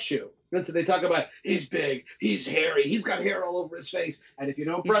and get you. And so they talk about he's big, he's hairy, he's got hair all over his face, and if you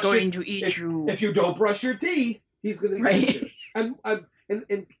don't brush if you don't brush your teeth, he's going to get you.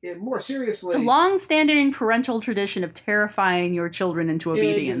 And more seriously, it's a long-standing parental tradition of terrifying your children into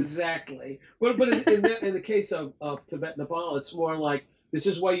obedience. Exactly. But in the case of Tibet, Nepal, it's more like this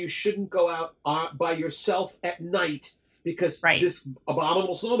is why you shouldn't go out by yourself at night because this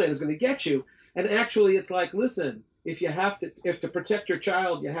abominable snowman is going to get you. And actually, it's like, listen, if to protect your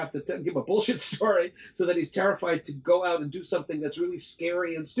child, you have to give a bullshit story so that he's terrified to go out and do something that's really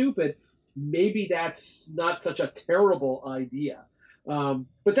scary and stupid. Maybe that's not such a terrible idea.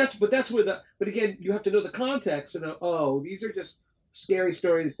 But again, you have to know the context and know, these are just scary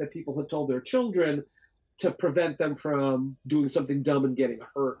stories that people have told their children to prevent them from doing something dumb and getting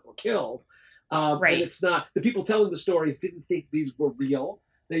hurt or killed. And it's not, the people telling the stories didn't think these were real.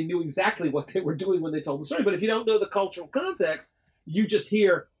 They knew exactly what they were doing when they told the story. But if you don't know the cultural context, you just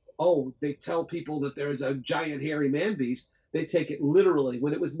hear, they tell people that there is a giant hairy man beast. They take it literally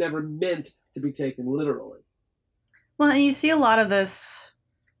when it was never meant to be taken literally. Well, and you see a lot of this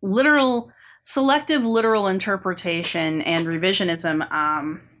selective literal interpretation and revisionism.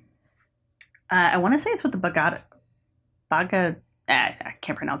 I want to say it's with the I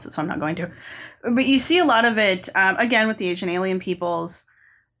can't pronounce it, so I'm not going to. But you see a lot of it, again, with the Asian alien peoples,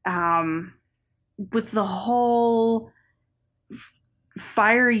 with the whole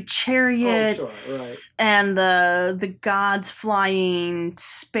fiery chariots and the gods flying,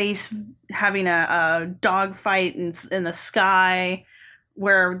 space having a dogfight in the sky,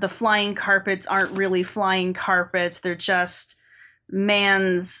 where the flying carpets aren't really flying carpets. They're just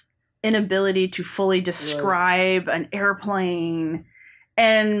man's inability to fully describe an airplane.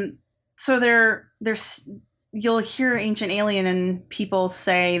 And so you'll hear Ancient Alien and people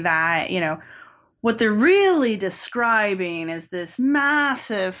say that, what they're really describing is this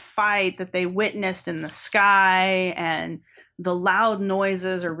massive fight that they witnessed in the sky, and the loud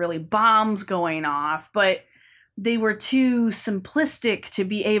noises are really bombs going off, but they were too simplistic to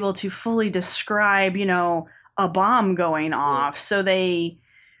be able to fully describe, a bomb going off. So they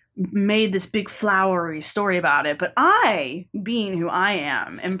made this big flowery story about it. But I, being who I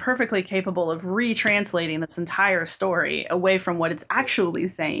am perfectly capable of retranslating this entire story away from what it's actually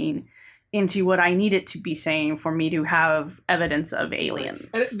saying into what I need it to be saying for me to have evidence of aliens.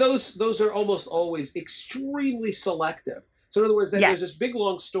 And those are almost always extremely selective. So in other words, there's this big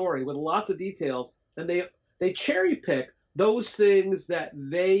long story with lots of details, and they cherry pick those things that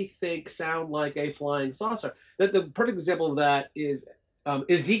they think sound like a flying saucer. The perfect example of that is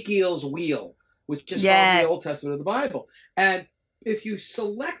Ezekiel's wheel, which is from the Old Testament of the Bible. And if you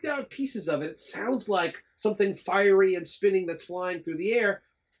select out pieces of it, it sounds like something fiery and spinning that's flying through the air.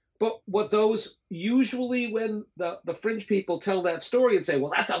 But what those usually, when the fringe people tell that story and say,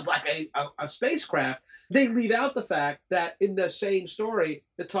 well, that sounds like a spacecraft, they leave out the fact that in the same story,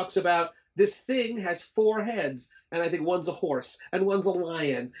 it talks about this thing has 4 heads. And I think one's a horse, and one's a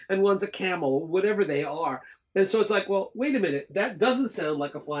lion, and one's a camel, whatever they are. And so it's like, well, wait a minute, that doesn't sound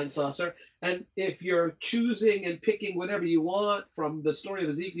like a flying saucer. And if you're choosing and picking whatever you want from the story of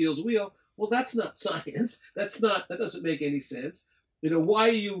Ezekiel's wheel, well, that's not science. That doesn't make any sense. Why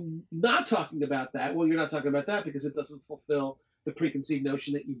are you not talking about that? Well, you're not talking about that because it doesn't fulfill the preconceived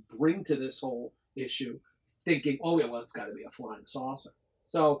notion that you bring to this whole issue, thinking, it's got to be a flying saucer.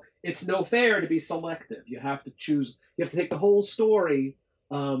 So it's no fair to be selective. You have to choose. You have to take the whole story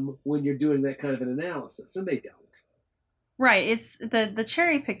when you're doing that kind of an analysis, and they don't. Right. It's the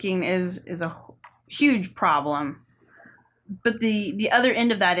cherry picking is a huge problem. But the other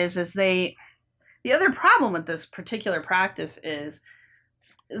end of that is they The other problem with this particular practice is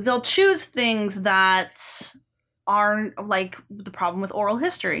they'll choose things that are like the problem with oral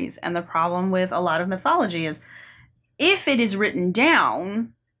histories, and the problem with a lot of mythology is if it is written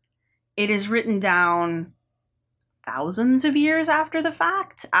down, it is written down thousands of years after the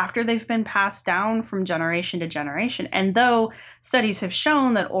fact, after they've been passed down from generation to generation. And though studies have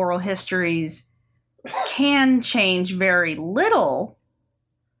shown that oral histories can change very little,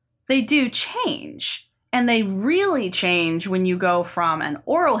 they do change. And they really change when you go from an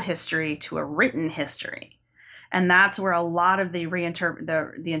oral history to a written history. And that's where a lot of the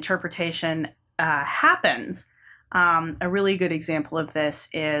interpretation happens. A really good example of this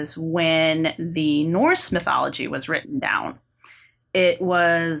is when the Norse mythology was written down. It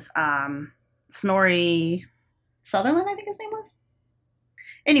was Snorri Sutherland, I think his name was.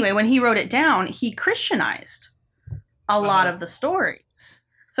 Anyway, when he wrote it down, he Christianized a lot of the stories.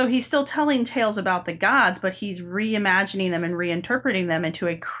 So he's still telling tales about the gods, but he's reimagining them and reinterpreting them into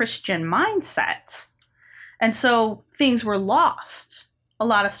a Christian mindset. And so things were lost. A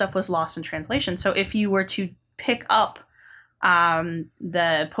lot of stuff was lost in translation. So if you were to pick up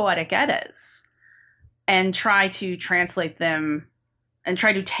the Poetic Eddas and try to translate them and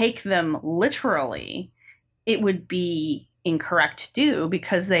try to take them literally, it would be incorrect to do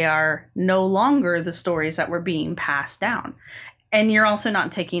because they are no longer the stories that were being passed down. And you're also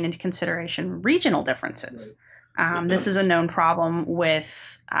not taking into consideration regional differences. This is a known problem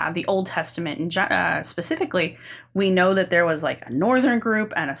with the Old Testament. Specifically, we know that there was like a northern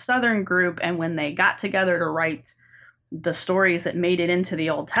group and a southern group, and when they got together to write the stories that made it into the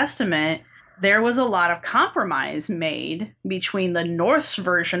Old Testament, there was a lot of compromise made between the North's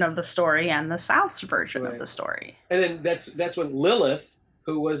version of the story and the South's version of the story. And then that's when Lilith,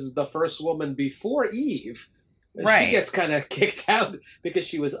 who was the first woman before Eve, she gets kind of kicked out because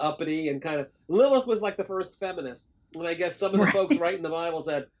she was uppity and kind of... Lilith was like the first feminist. And I guess some of the folks writing the Bible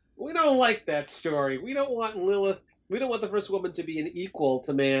said, we don't like that story. We don't want Lilith. We don't want the first woman to be an equal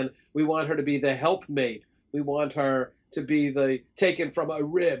to man. We want her to be the helpmate. We want her to be taken from a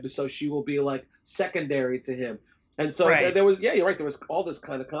rib, so she will be like secondary to him. And so there was, you're right, there was all this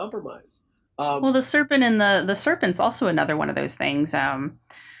kind of compromise. Well, the serpent and the serpent's also another one of those things.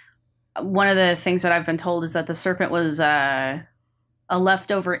 One of the things that I've been told is that the serpent was a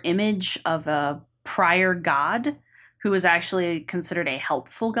leftover image of a prior god who was actually considered a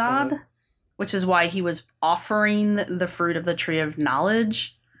helpful god, which is why he was offering the fruit of the tree of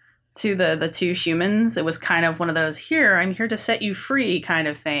knowledge to the two humans. It was kind of one of those, I'm here to set you free kind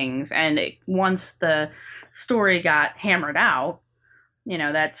of things. And once the story got hammered out,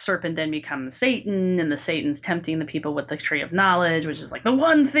 that serpent then becomes Satan, and the Satan's tempting the people with the tree of knowledge, which is like the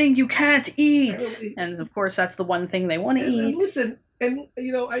one thing you can't eat. And of course, that's the one thing they want to eat. And listen,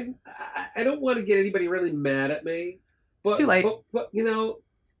 I don't want to get anybody really mad at me, but too late. But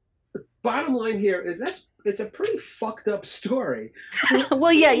the bottom line here is it's a pretty fucked up story.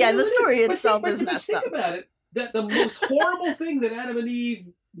 Well, the story itself is messed up. Think about it. That the most horrible thing that Adam and Eve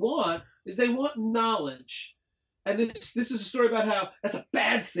want is they want knowledge. And this is a story about how that's a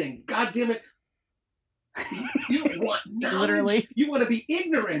bad thing. God damn it. You want knowledge. Literally. You want to be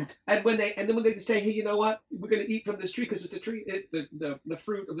ignorant. And when they say, hey, you know what? We're going to eat from this tree because it's the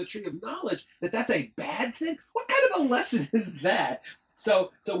fruit of the tree of knowledge, that's a bad thing? What kind of a lesson is that?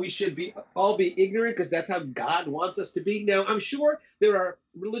 So we should all be ignorant because that's how God wants us to be. Now, I'm sure there are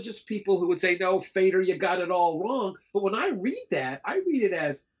religious people who would say, no, Fader, you got it all wrong. But when I read that, I read it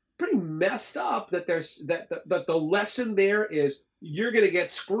as pretty messed up that that the lesson there is you're going to get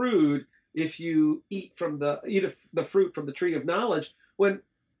screwed if you eat the fruit from the tree of knowledge. When,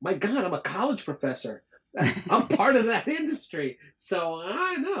 my God, I'm a college professor. I'm part of that industry. So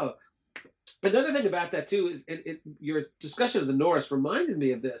I know. Another thing about that, too, is your discussion of the Norse reminded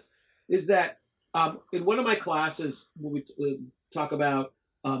me of this, is that in one of my classes, when we talk about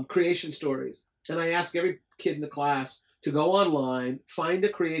creation stories, and I ask every kid in the class to go online, find a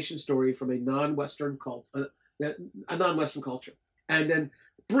creation story from a non-Western culture, and then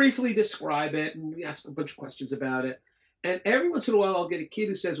briefly describe it, and we ask a bunch of questions about it. And every once in a while, I'll get a kid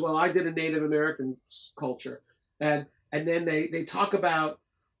who says, well, I did a Native American culture. And then they talk about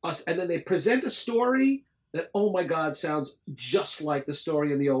us, and then they present a story that, oh my God, sounds just like the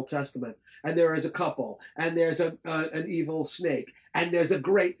story in the Old Testament. And there is a couple, and there's an evil snake, and there's a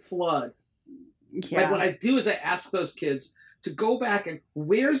great flood. Yeah. And what I do is I ask those kids to go back and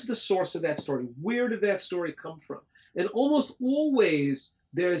where's the source of that story? Where did that story come from? And almost always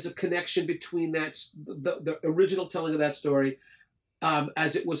there is a connection between the original telling of that story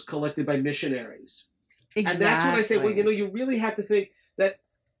as it was collected by missionaries. Exactly. And that's when I say, well, you really have to think that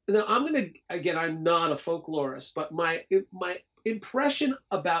Now, I'm not a folklorist, but my impression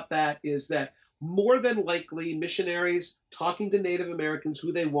about that is that more than likely missionaries talking to Native Americans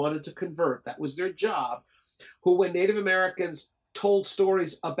who they wanted to convert, that was their job, who, when Native Americans told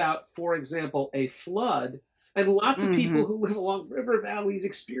stories about, for example, a flood, and lots of people who live along river valleys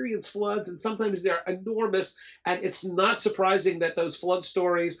experience floods, and sometimes they're enormous, and it's not surprising that those flood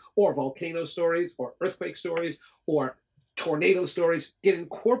stories, or volcano stories, or earthquake stories, or tornado stories get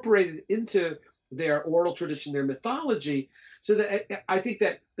incorporated into their oral tradition, their mythology, so that I think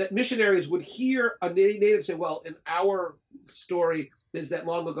that missionaries would hear a native say, well, in our story is that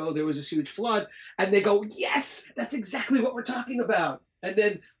long ago there was this huge flood, and they go, yes, that's exactly what we're talking about. And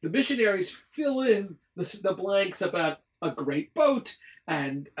then the missionaries fill in the blanks about a great boat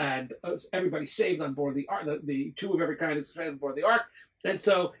and everybody saved on board the ark, the two of every kind is saved on board the ark. And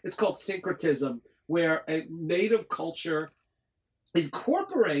so it's called syncretism, where a native culture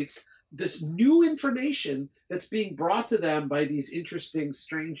incorporates this new information that's being brought to them by these interesting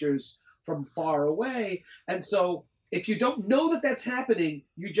strangers from far away. And so if you don't know that that's happening,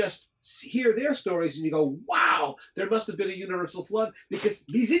 you just hear their stories and you go, wow, there must have been a universal flood because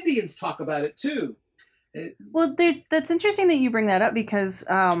these Indians talk about it too. Well, that's interesting that you bring that up because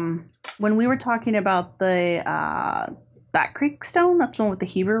when we were talking about the Back Creek Stone, that's the one with the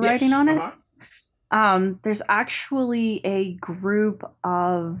Hebrew writing on it. There's actually a group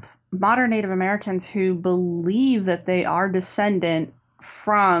of modern Native Americans who believe that they are descendant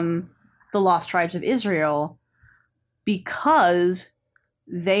from the Lost Tribes of Israel because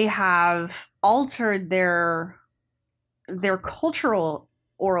they have altered their cultural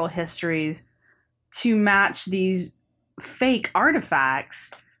oral histories to match these fake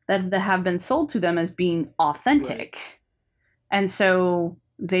artifacts that have been sold to them as being authentic. Right. And so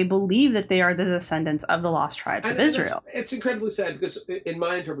they believe that they are the descendants of the Lost Tribes of Israel. It's incredibly sad because in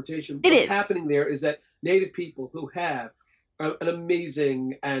my interpretation, what's happening there is that Native people who have an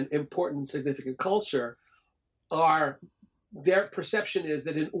amazing and important, significant culture their perception is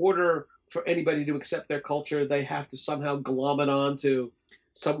that in order for anybody to accept their culture, they have to somehow glom it onto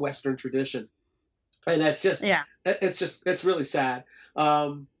some Western tradition. And that's just, it's really sad.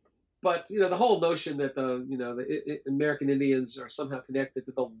 But the whole notion that the American Indians are somehow connected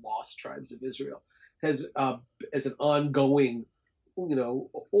to the Lost Tribes of Israel as an ongoing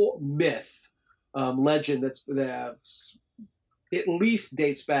myth, legend that at least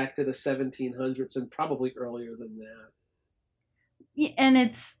dates back to the 1700s and probably earlier than that. Yeah, and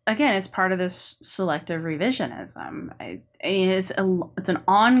it's part of this selective revisionism. It's an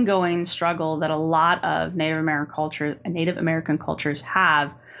ongoing struggle that a lot of Native American cultures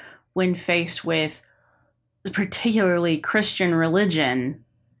have when faced with particularly Christian religion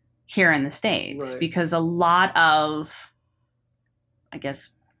here in the States, because a lot of, I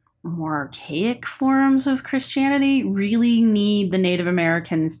guess, more archaic forms of Christianity really need the Native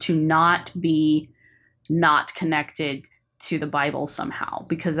Americans to not be not connected to the Bible somehow,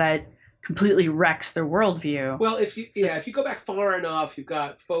 because that completely wrecks their worldview. Well, if you go back far enough, you've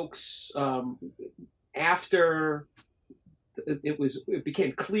got folks after it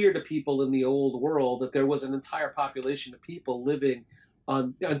became clear to people in the old world that there was an entire population of people living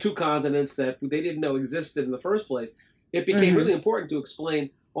on two continents that they didn't know existed in the first place. It became really important to explain,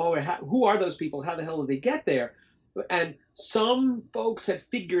 who are those people? How the hell did they get there? And some folks had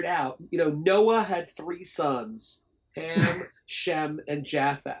figured out, Noah had 3 sons, Ham, Shem, and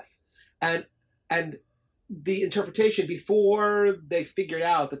Japheth. And the interpretation before they figured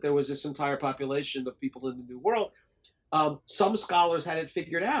out that there was this entire population of people in the New World, some scholars had it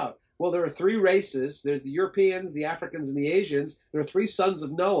figured out. Well, there are 3 races. There's the Europeans, the Africans, and the Asians. There are 3 sons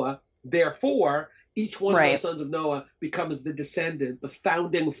of Noah. Therefore, each one of those sons of Noah becomes the descendant, the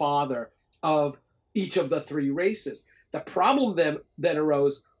founding father of each of the 3 races. The problem then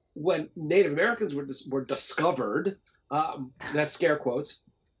arose when Native Americans were discovered. That's scare quotes.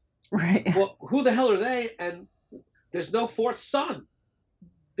 Right. Well, who the hell are they? And there's no 4th son.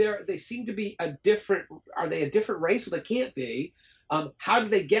 They seem to be are they a different race? Well, they can't be. How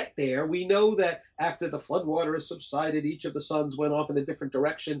did they get there? We know that after the floodwaters subsided, each of the sons went off in a different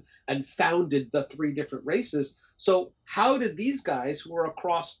direction and founded the 3 different races. So how did these guys who are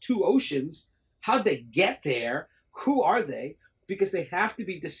across 2 oceans, how'd they get there? Who are they? Because they have to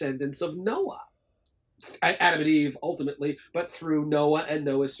be descendants of Noah. Adam and Eve, ultimately, but through Noah and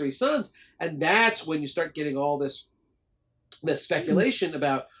Noah's 3 sons. And that's when you start getting all this speculation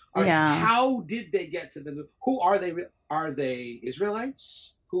about how did they get to who are they? Are they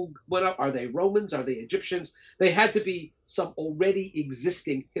Israelites? Who went up? Are they Romans? Are they Egyptians? They had to be some already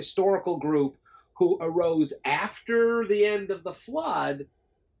existing historical group who arose after the end of the flood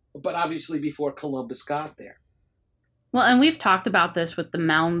but obviously before Columbus got there. Well, and we've talked about this with the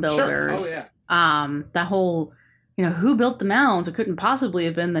mound builders. Sure. Oh, yeah. That whole, who built the mounds? It couldn't possibly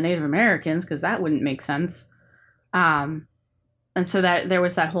have been the Native Americans because that wouldn't make sense. And so that there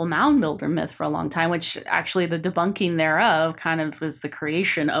was that whole mound builder myth for a long time, which actually the debunking thereof kind of was the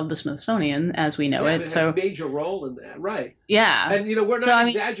creation of the Smithsonian as we know it. So had a major role in that, right? Yeah. And we're not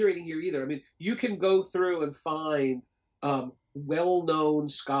exaggerating here either. I mean, you can go through and find well-known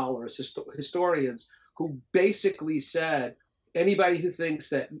scholars, historians, who basically said anybody who thinks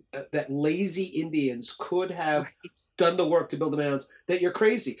that lazy Indians could have done the work to build the mounds, that you're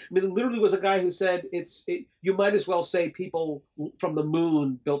crazy. I mean, there literally was a guy who said you might as well say people from the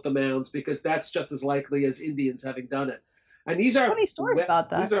moon built the mounds because that's just as likely as Indians having done it. And these are funny story about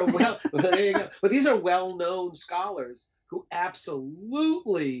that. These are there you go. But these are well-known scholars who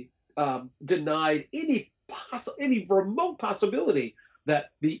absolutely denied any remote possibility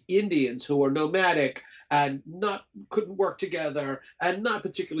that the Indians, who are nomadic and couldn't work together and not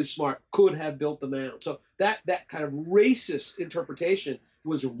particularly smart, could have built the mound. So that kind of racist interpretation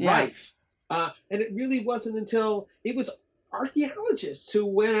was rife. And it really wasn't until it was archaeologists who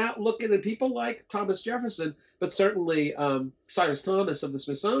went out looking at people like Thomas Jefferson, but certainly Cyrus Thomas of the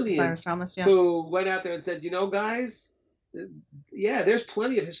Smithsonian, who went out there and said, guys, there's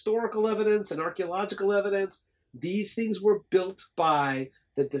plenty of historical evidence and archaeological evidence. These things were built by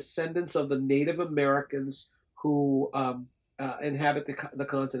the descendants of the Native Americans who inhabit the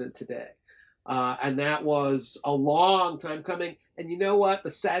continent today. And that was a long time coming. And you know what?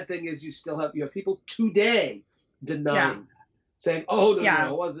 The sad thing is you have people today denying that, saying, "Oh no,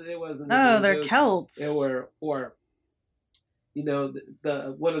 it wasn't. Oh, they're Celts." They were, or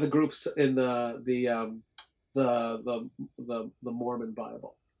the one of the groups in the Mormon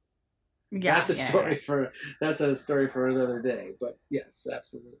Bible. Yeah, that's a story for another day. But yes,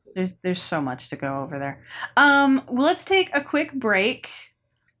 absolutely. There's so much to go over there. Well, let's take a quick break,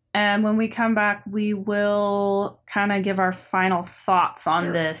 and when we come back, we will kind of give our final thoughts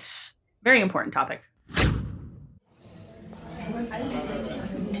on this very important topic.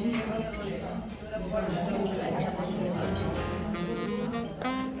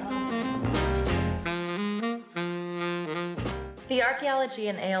 The Archaeology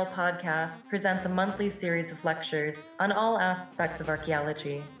and Ale podcast presents a monthly series of lectures on all aspects of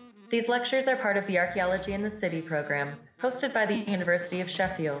archaeology. These lectures are part of the Archaeology in the City program, hosted by the University of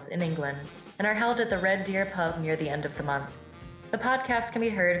Sheffield in England, and are held at the Red Deer pub near the end of the month. The podcast can be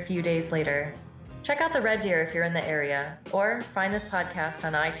heard a few days later. Check out the Red Deer if you're in the area, or find this podcast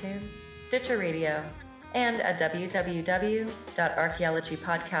on iTunes, Stitcher Radio, and at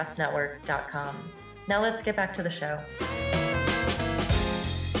www.archaeologypodcastnetwork.com. Now let's get back to the show.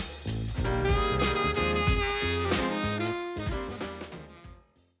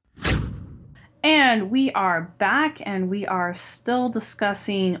 And we are back, and we are still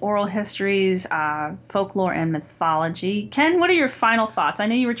discussing oral histories, folklore, and mythology. Ken, what are your final thoughts? I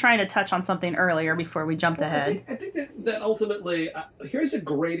know you were trying to touch on something earlier before we jumped ahead. I think that ultimately, here's a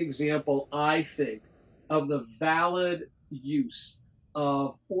great example, I think, of the valid use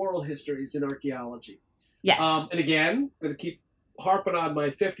of oral histories in archaeology. Yes. And again, I'm going to keep harping on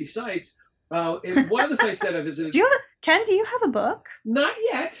my 50 sites. In one of the sites that I visited... Ken, do you have a book? Not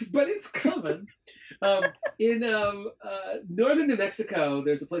yet, but it's coming. In northern New Mexico,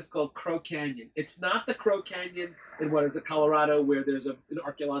 there's a place called Crow Canyon. It's not the Crow Canyon in Colorado, where there's an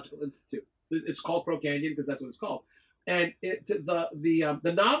archaeological institute. It's called Crow Canyon because that's what it's called. And the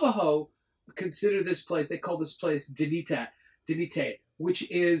Navajo consider this place. They call this place Dinite, which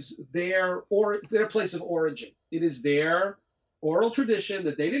is their place of origin. It is their oral tradition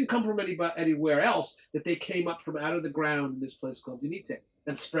that they didn't come from anywhere else, that they came up from out of the ground in this place called Dinite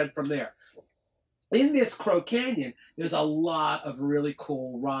and spread from there. In this Crow Canyon, there's a lot of really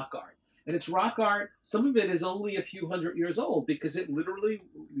cool rock art. And it's rock art, some of it is only a few hundred years old because it literally,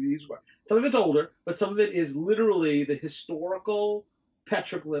 some of it's older, but some of it is literally the historical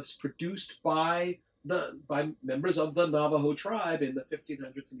petroglyphs produced by members of the Navajo tribe in the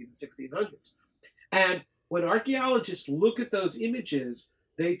 1500s and even 1600s. And when archaeologists look at those images,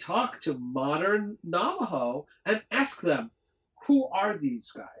 they talk to modern Navajo and ask them, who are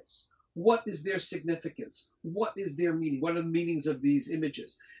these guys? What is their significance? What is their meaning? What are the meanings of these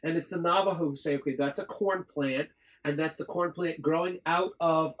images? And it's the Navajo who say, okay, that's a corn plant, and that's the corn plant growing out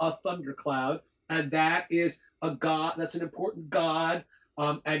of a thundercloud, and that is a god, that's an important god,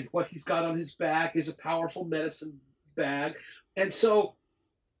 and what he's got on his back is a powerful medicine bag. And so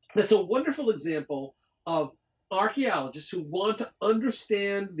that's a wonderful example of archaeologists who want to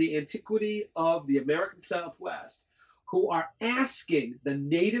understand the antiquity of the American Southwest, who are asking the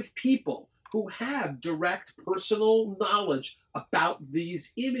native people who have direct personal knowledge about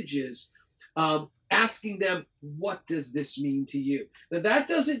these images, asking them, what does this mean to you? Now, that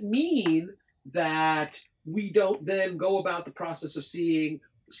doesn't mean that we don't then go about the process of seeing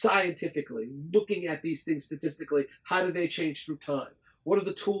scientifically, looking at these things statistically, how do they change through time? What are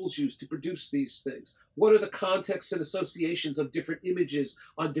the tools used to produce these things? What are the contexts and associations of different images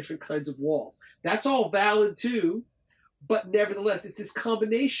on different kinds of walls? That's all valid too, but nevertheless, it's this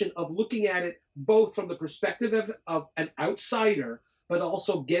combination of looking at it both from the perspective of an outsider, but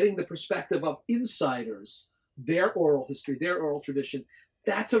also getting the perspective of insiders, their oral history, their oral tradition.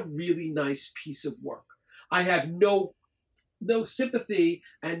 That's a really nice piece of work. I have no sympathy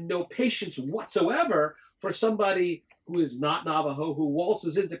and no patience whatsoever for somebody who is not Navajo who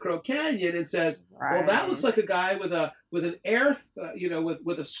waltzes into Crow Canyon and says, "Well, that looks like a guy with an air,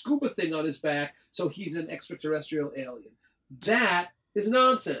 with a scuba thing on his back, so he's an extraterrestrial alien." That is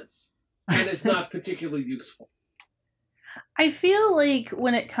nonsense, and it's not particularly useful. I feel like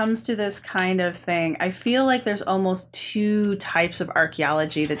when it comes to this kind of thing, I feel like there's almost two types of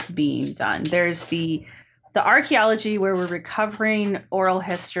archaeology that's being done. There's the archaeology where we're recovering oral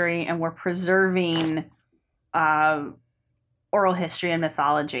history and we're preserving oral history and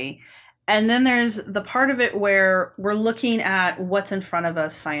mythology. And then there's the part of it where we're looking at what's in front of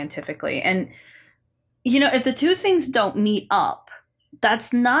us scientifically. And, if the two things don't meet up,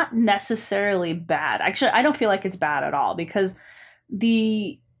 that's not necessarily bad. Actually, I don't feel like it's bad at all, because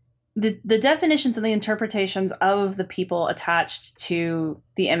the definitions and the interpretations of the people attached to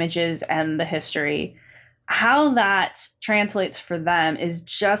the images and the history, how that translates for them is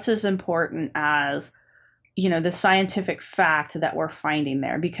just as important as, the scientific fact that we're finding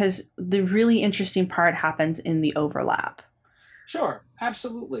there, because the really interesting part happens in the overlap. Sure,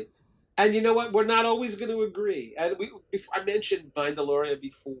 absolutely. And you know what? We're not always going to agree. And I mentioned Vindaloria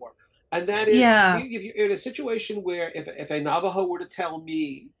before. And that is, if you're in a situation where if a Navajo were to tell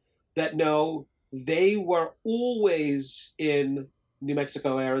me that, no, they were always in New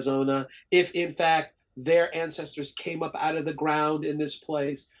Mexico, Arizona, if in fact their ancestors came up out of the ground in this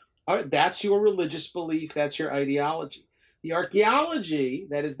place, all right, that's your religious belief, that's your ideology. The archaeology,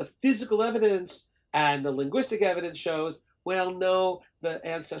 that is the physical evidence and the linguistic evidence, shows, well, no, the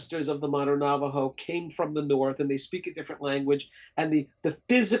ancestors of the modern Navajo came from the north and they speak a different language. And the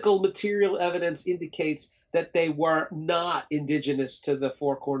physical material evidence indicates that they were not indigenous to the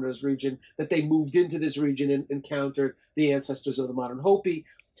Four Corners region, that they moved into this region and encountered the ancestors of the modern Hopi.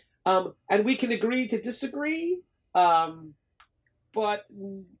 And we can agree to disagree, but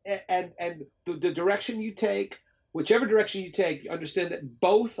the direction you take, whichever direction you take, you understand that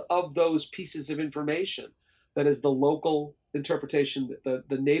both of those pieces of information, that is the local interpretation,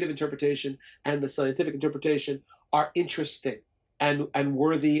 the native interpretation, and the scientific interpretation, are interesting and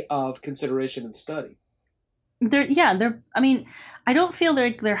worthy of consideration and study. I don't feel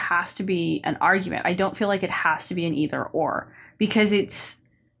like there has to be an argument. I don't feel like it has to be an either or, because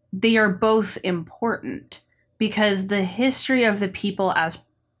they are both important, because the history of the people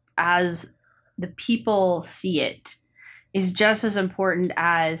as the people see it is just as important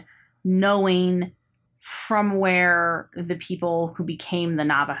as knowing from where the people who became the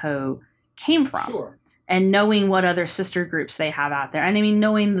Navajo came from. Sure. And knowing what other sister groups they have out there. And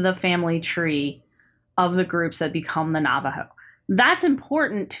knowing the family tree of the groups that become the Navajo. That's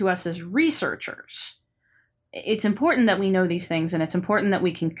important to us as researchers. It's important that we know these things, and it's important that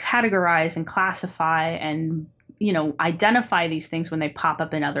we can categorize and classify and, identify these things when they pop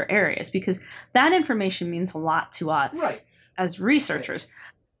up in other areas, because that information means a lot to us as researchers.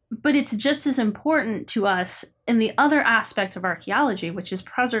 But it's just as important to us in the other aspect of archaeology, which is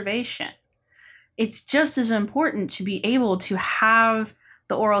preservation. It's just as important to be able to have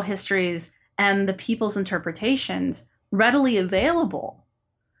the oral histories and the people's interpretations readily available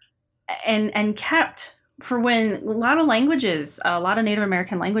and kept for when a lot of Native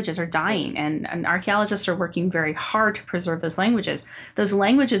American languages are dying, and archaeologists are working very hard to preserve those languages. Those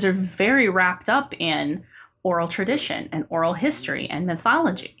languages are very wrapped up in oral tradition and oral history and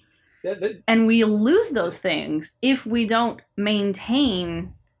mythology. And we lose those things if we don't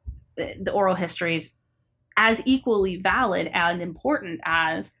maintain the oral histories as equally valid and important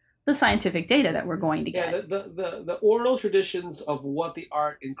as the scientific data that we're going to get. Yeah, the oral traditions of what the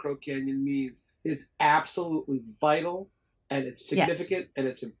art in Crow Canyon means is absolutely vital, and it's significant, and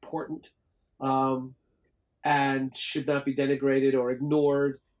it's important, and should not be denigrated or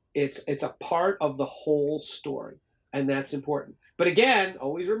ignored. It's a part of the whole story, and that's important. But again,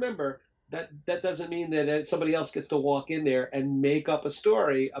 always remember, that doesn't mean that somebody else gets to walk in there and make up a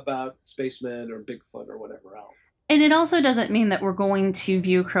story about spacemen or Bigfoot or whatever else. And it also doesn't mean that we're going to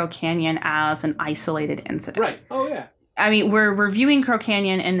view Crow Canyon as an isolated incident. Right. Oh, yeah. I mean, we're reviewing Crow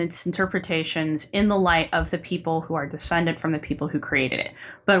Canyon and its interpretations in the light of the people who are descendant from the people who created it.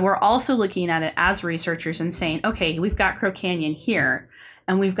 But we're also looking at it as researchers and saying, okay, we've got Crow Canyon here,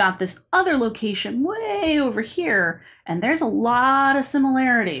 and we've got this other location way over here, and there's a lot of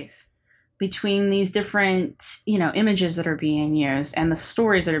similarities between these different, images that are being used and the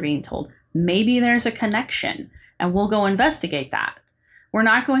stories that are being told. Maybe there's a connection, and we'll go investigate that. We're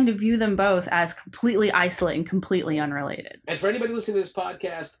not going to view them both as completely isolate and completely unrelated. And for anybody listening to this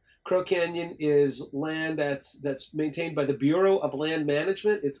podcast, Crow Canyon is land that's maintained by the Bureau of Land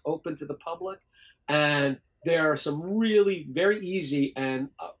Management. It's open to the public, and there are some really very easy and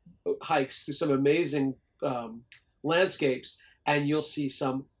hikes through some amazing landscapes, and you'll see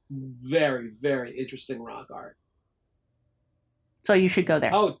some very, very interesting rock art. So you should go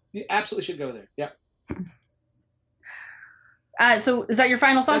there. Oh, you absolutely should go there. Yep. So is that your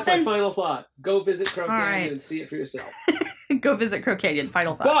final thought? That's my final thought. Go visit Crow Canyon right. and see it for yourself. Go visit Crow Canyon.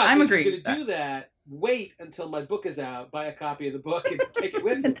 Final thought. But I'm if agreed. you're going to do that, wait until my book is out. Buy a copy of the book and take it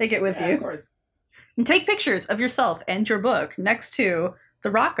with you. And take it with you. Of course. And take pictures of yourself and your book next to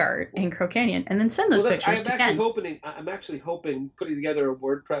the rock art in Crow Canyon, and then send those pictures to Ken. I'm actually hoping putting together a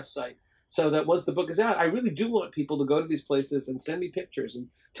WordPress site so that once the book is out, I really do want people to go to these places and send me pictures and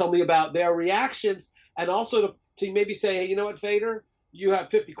tell me about their reactions, and also to maybe say, hey, you know what, Fader? You have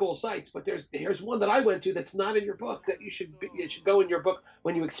 50 cool sites, but here's one that I went to that's not in your book that it should go in your book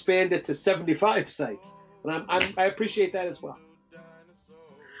when you expand it to 75 sites. And I appreciate that as well.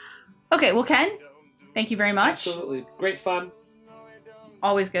 Okay, well, Ken, thank you very much. Absolutely. Great fun.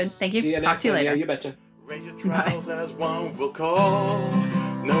 Always good. Thank you. See you Talk next to you time. later. Yeah, you betcha. Raise your trials as one will call.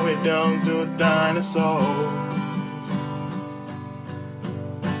 No, we don't do dinosaurs.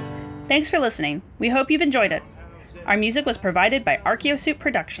 Thanks for listening. We hope you've enjoyed it. Our music was provided by Archaeosuit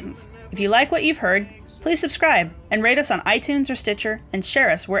Productions. If you like what you've heard, please subscribe and rate us on iTunes or Stitcher, and share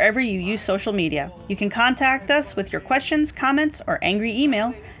us wherever you use social media. You can contact us with your questions, comments, or angry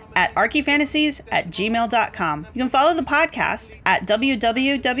email at archyfantasies@gmail.com. You can follow the podcast at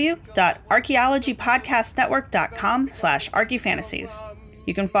www.archaeologypodcastnetwork.com/archyfantasies.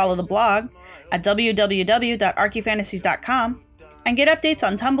 You can follow the blog at www.archyfantasies.com and get updates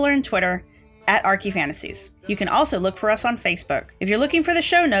on Tumblr and Twitter at archyfantasies. You can also look for us on Facebook. If you're looking for the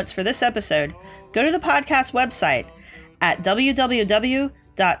show notes for this episode, go to the podcast website at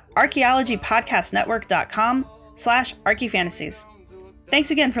www.archaeologypodcastnetwork.com/archyfantasies. Thanks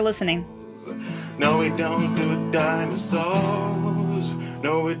again for listening. No, we don't do dinosaurs.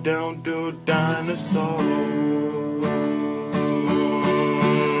 No, we don't do dinosaurs.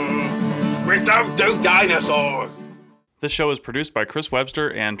 We don't do dinosaurs. This show is produced by Chris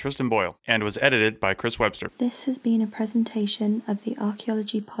Webster and Tristan Boyle, and was edited by Chris Webster. This has been a presentation of the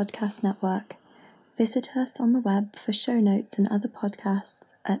Archaeology Podcast Network. Visit us on the web for show notes and other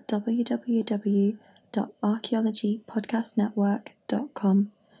podcasts at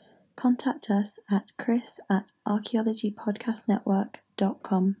www.archaeologypodcastnetwork.com. Contact us at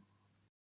chris@archaeologypodcastnetwork.com.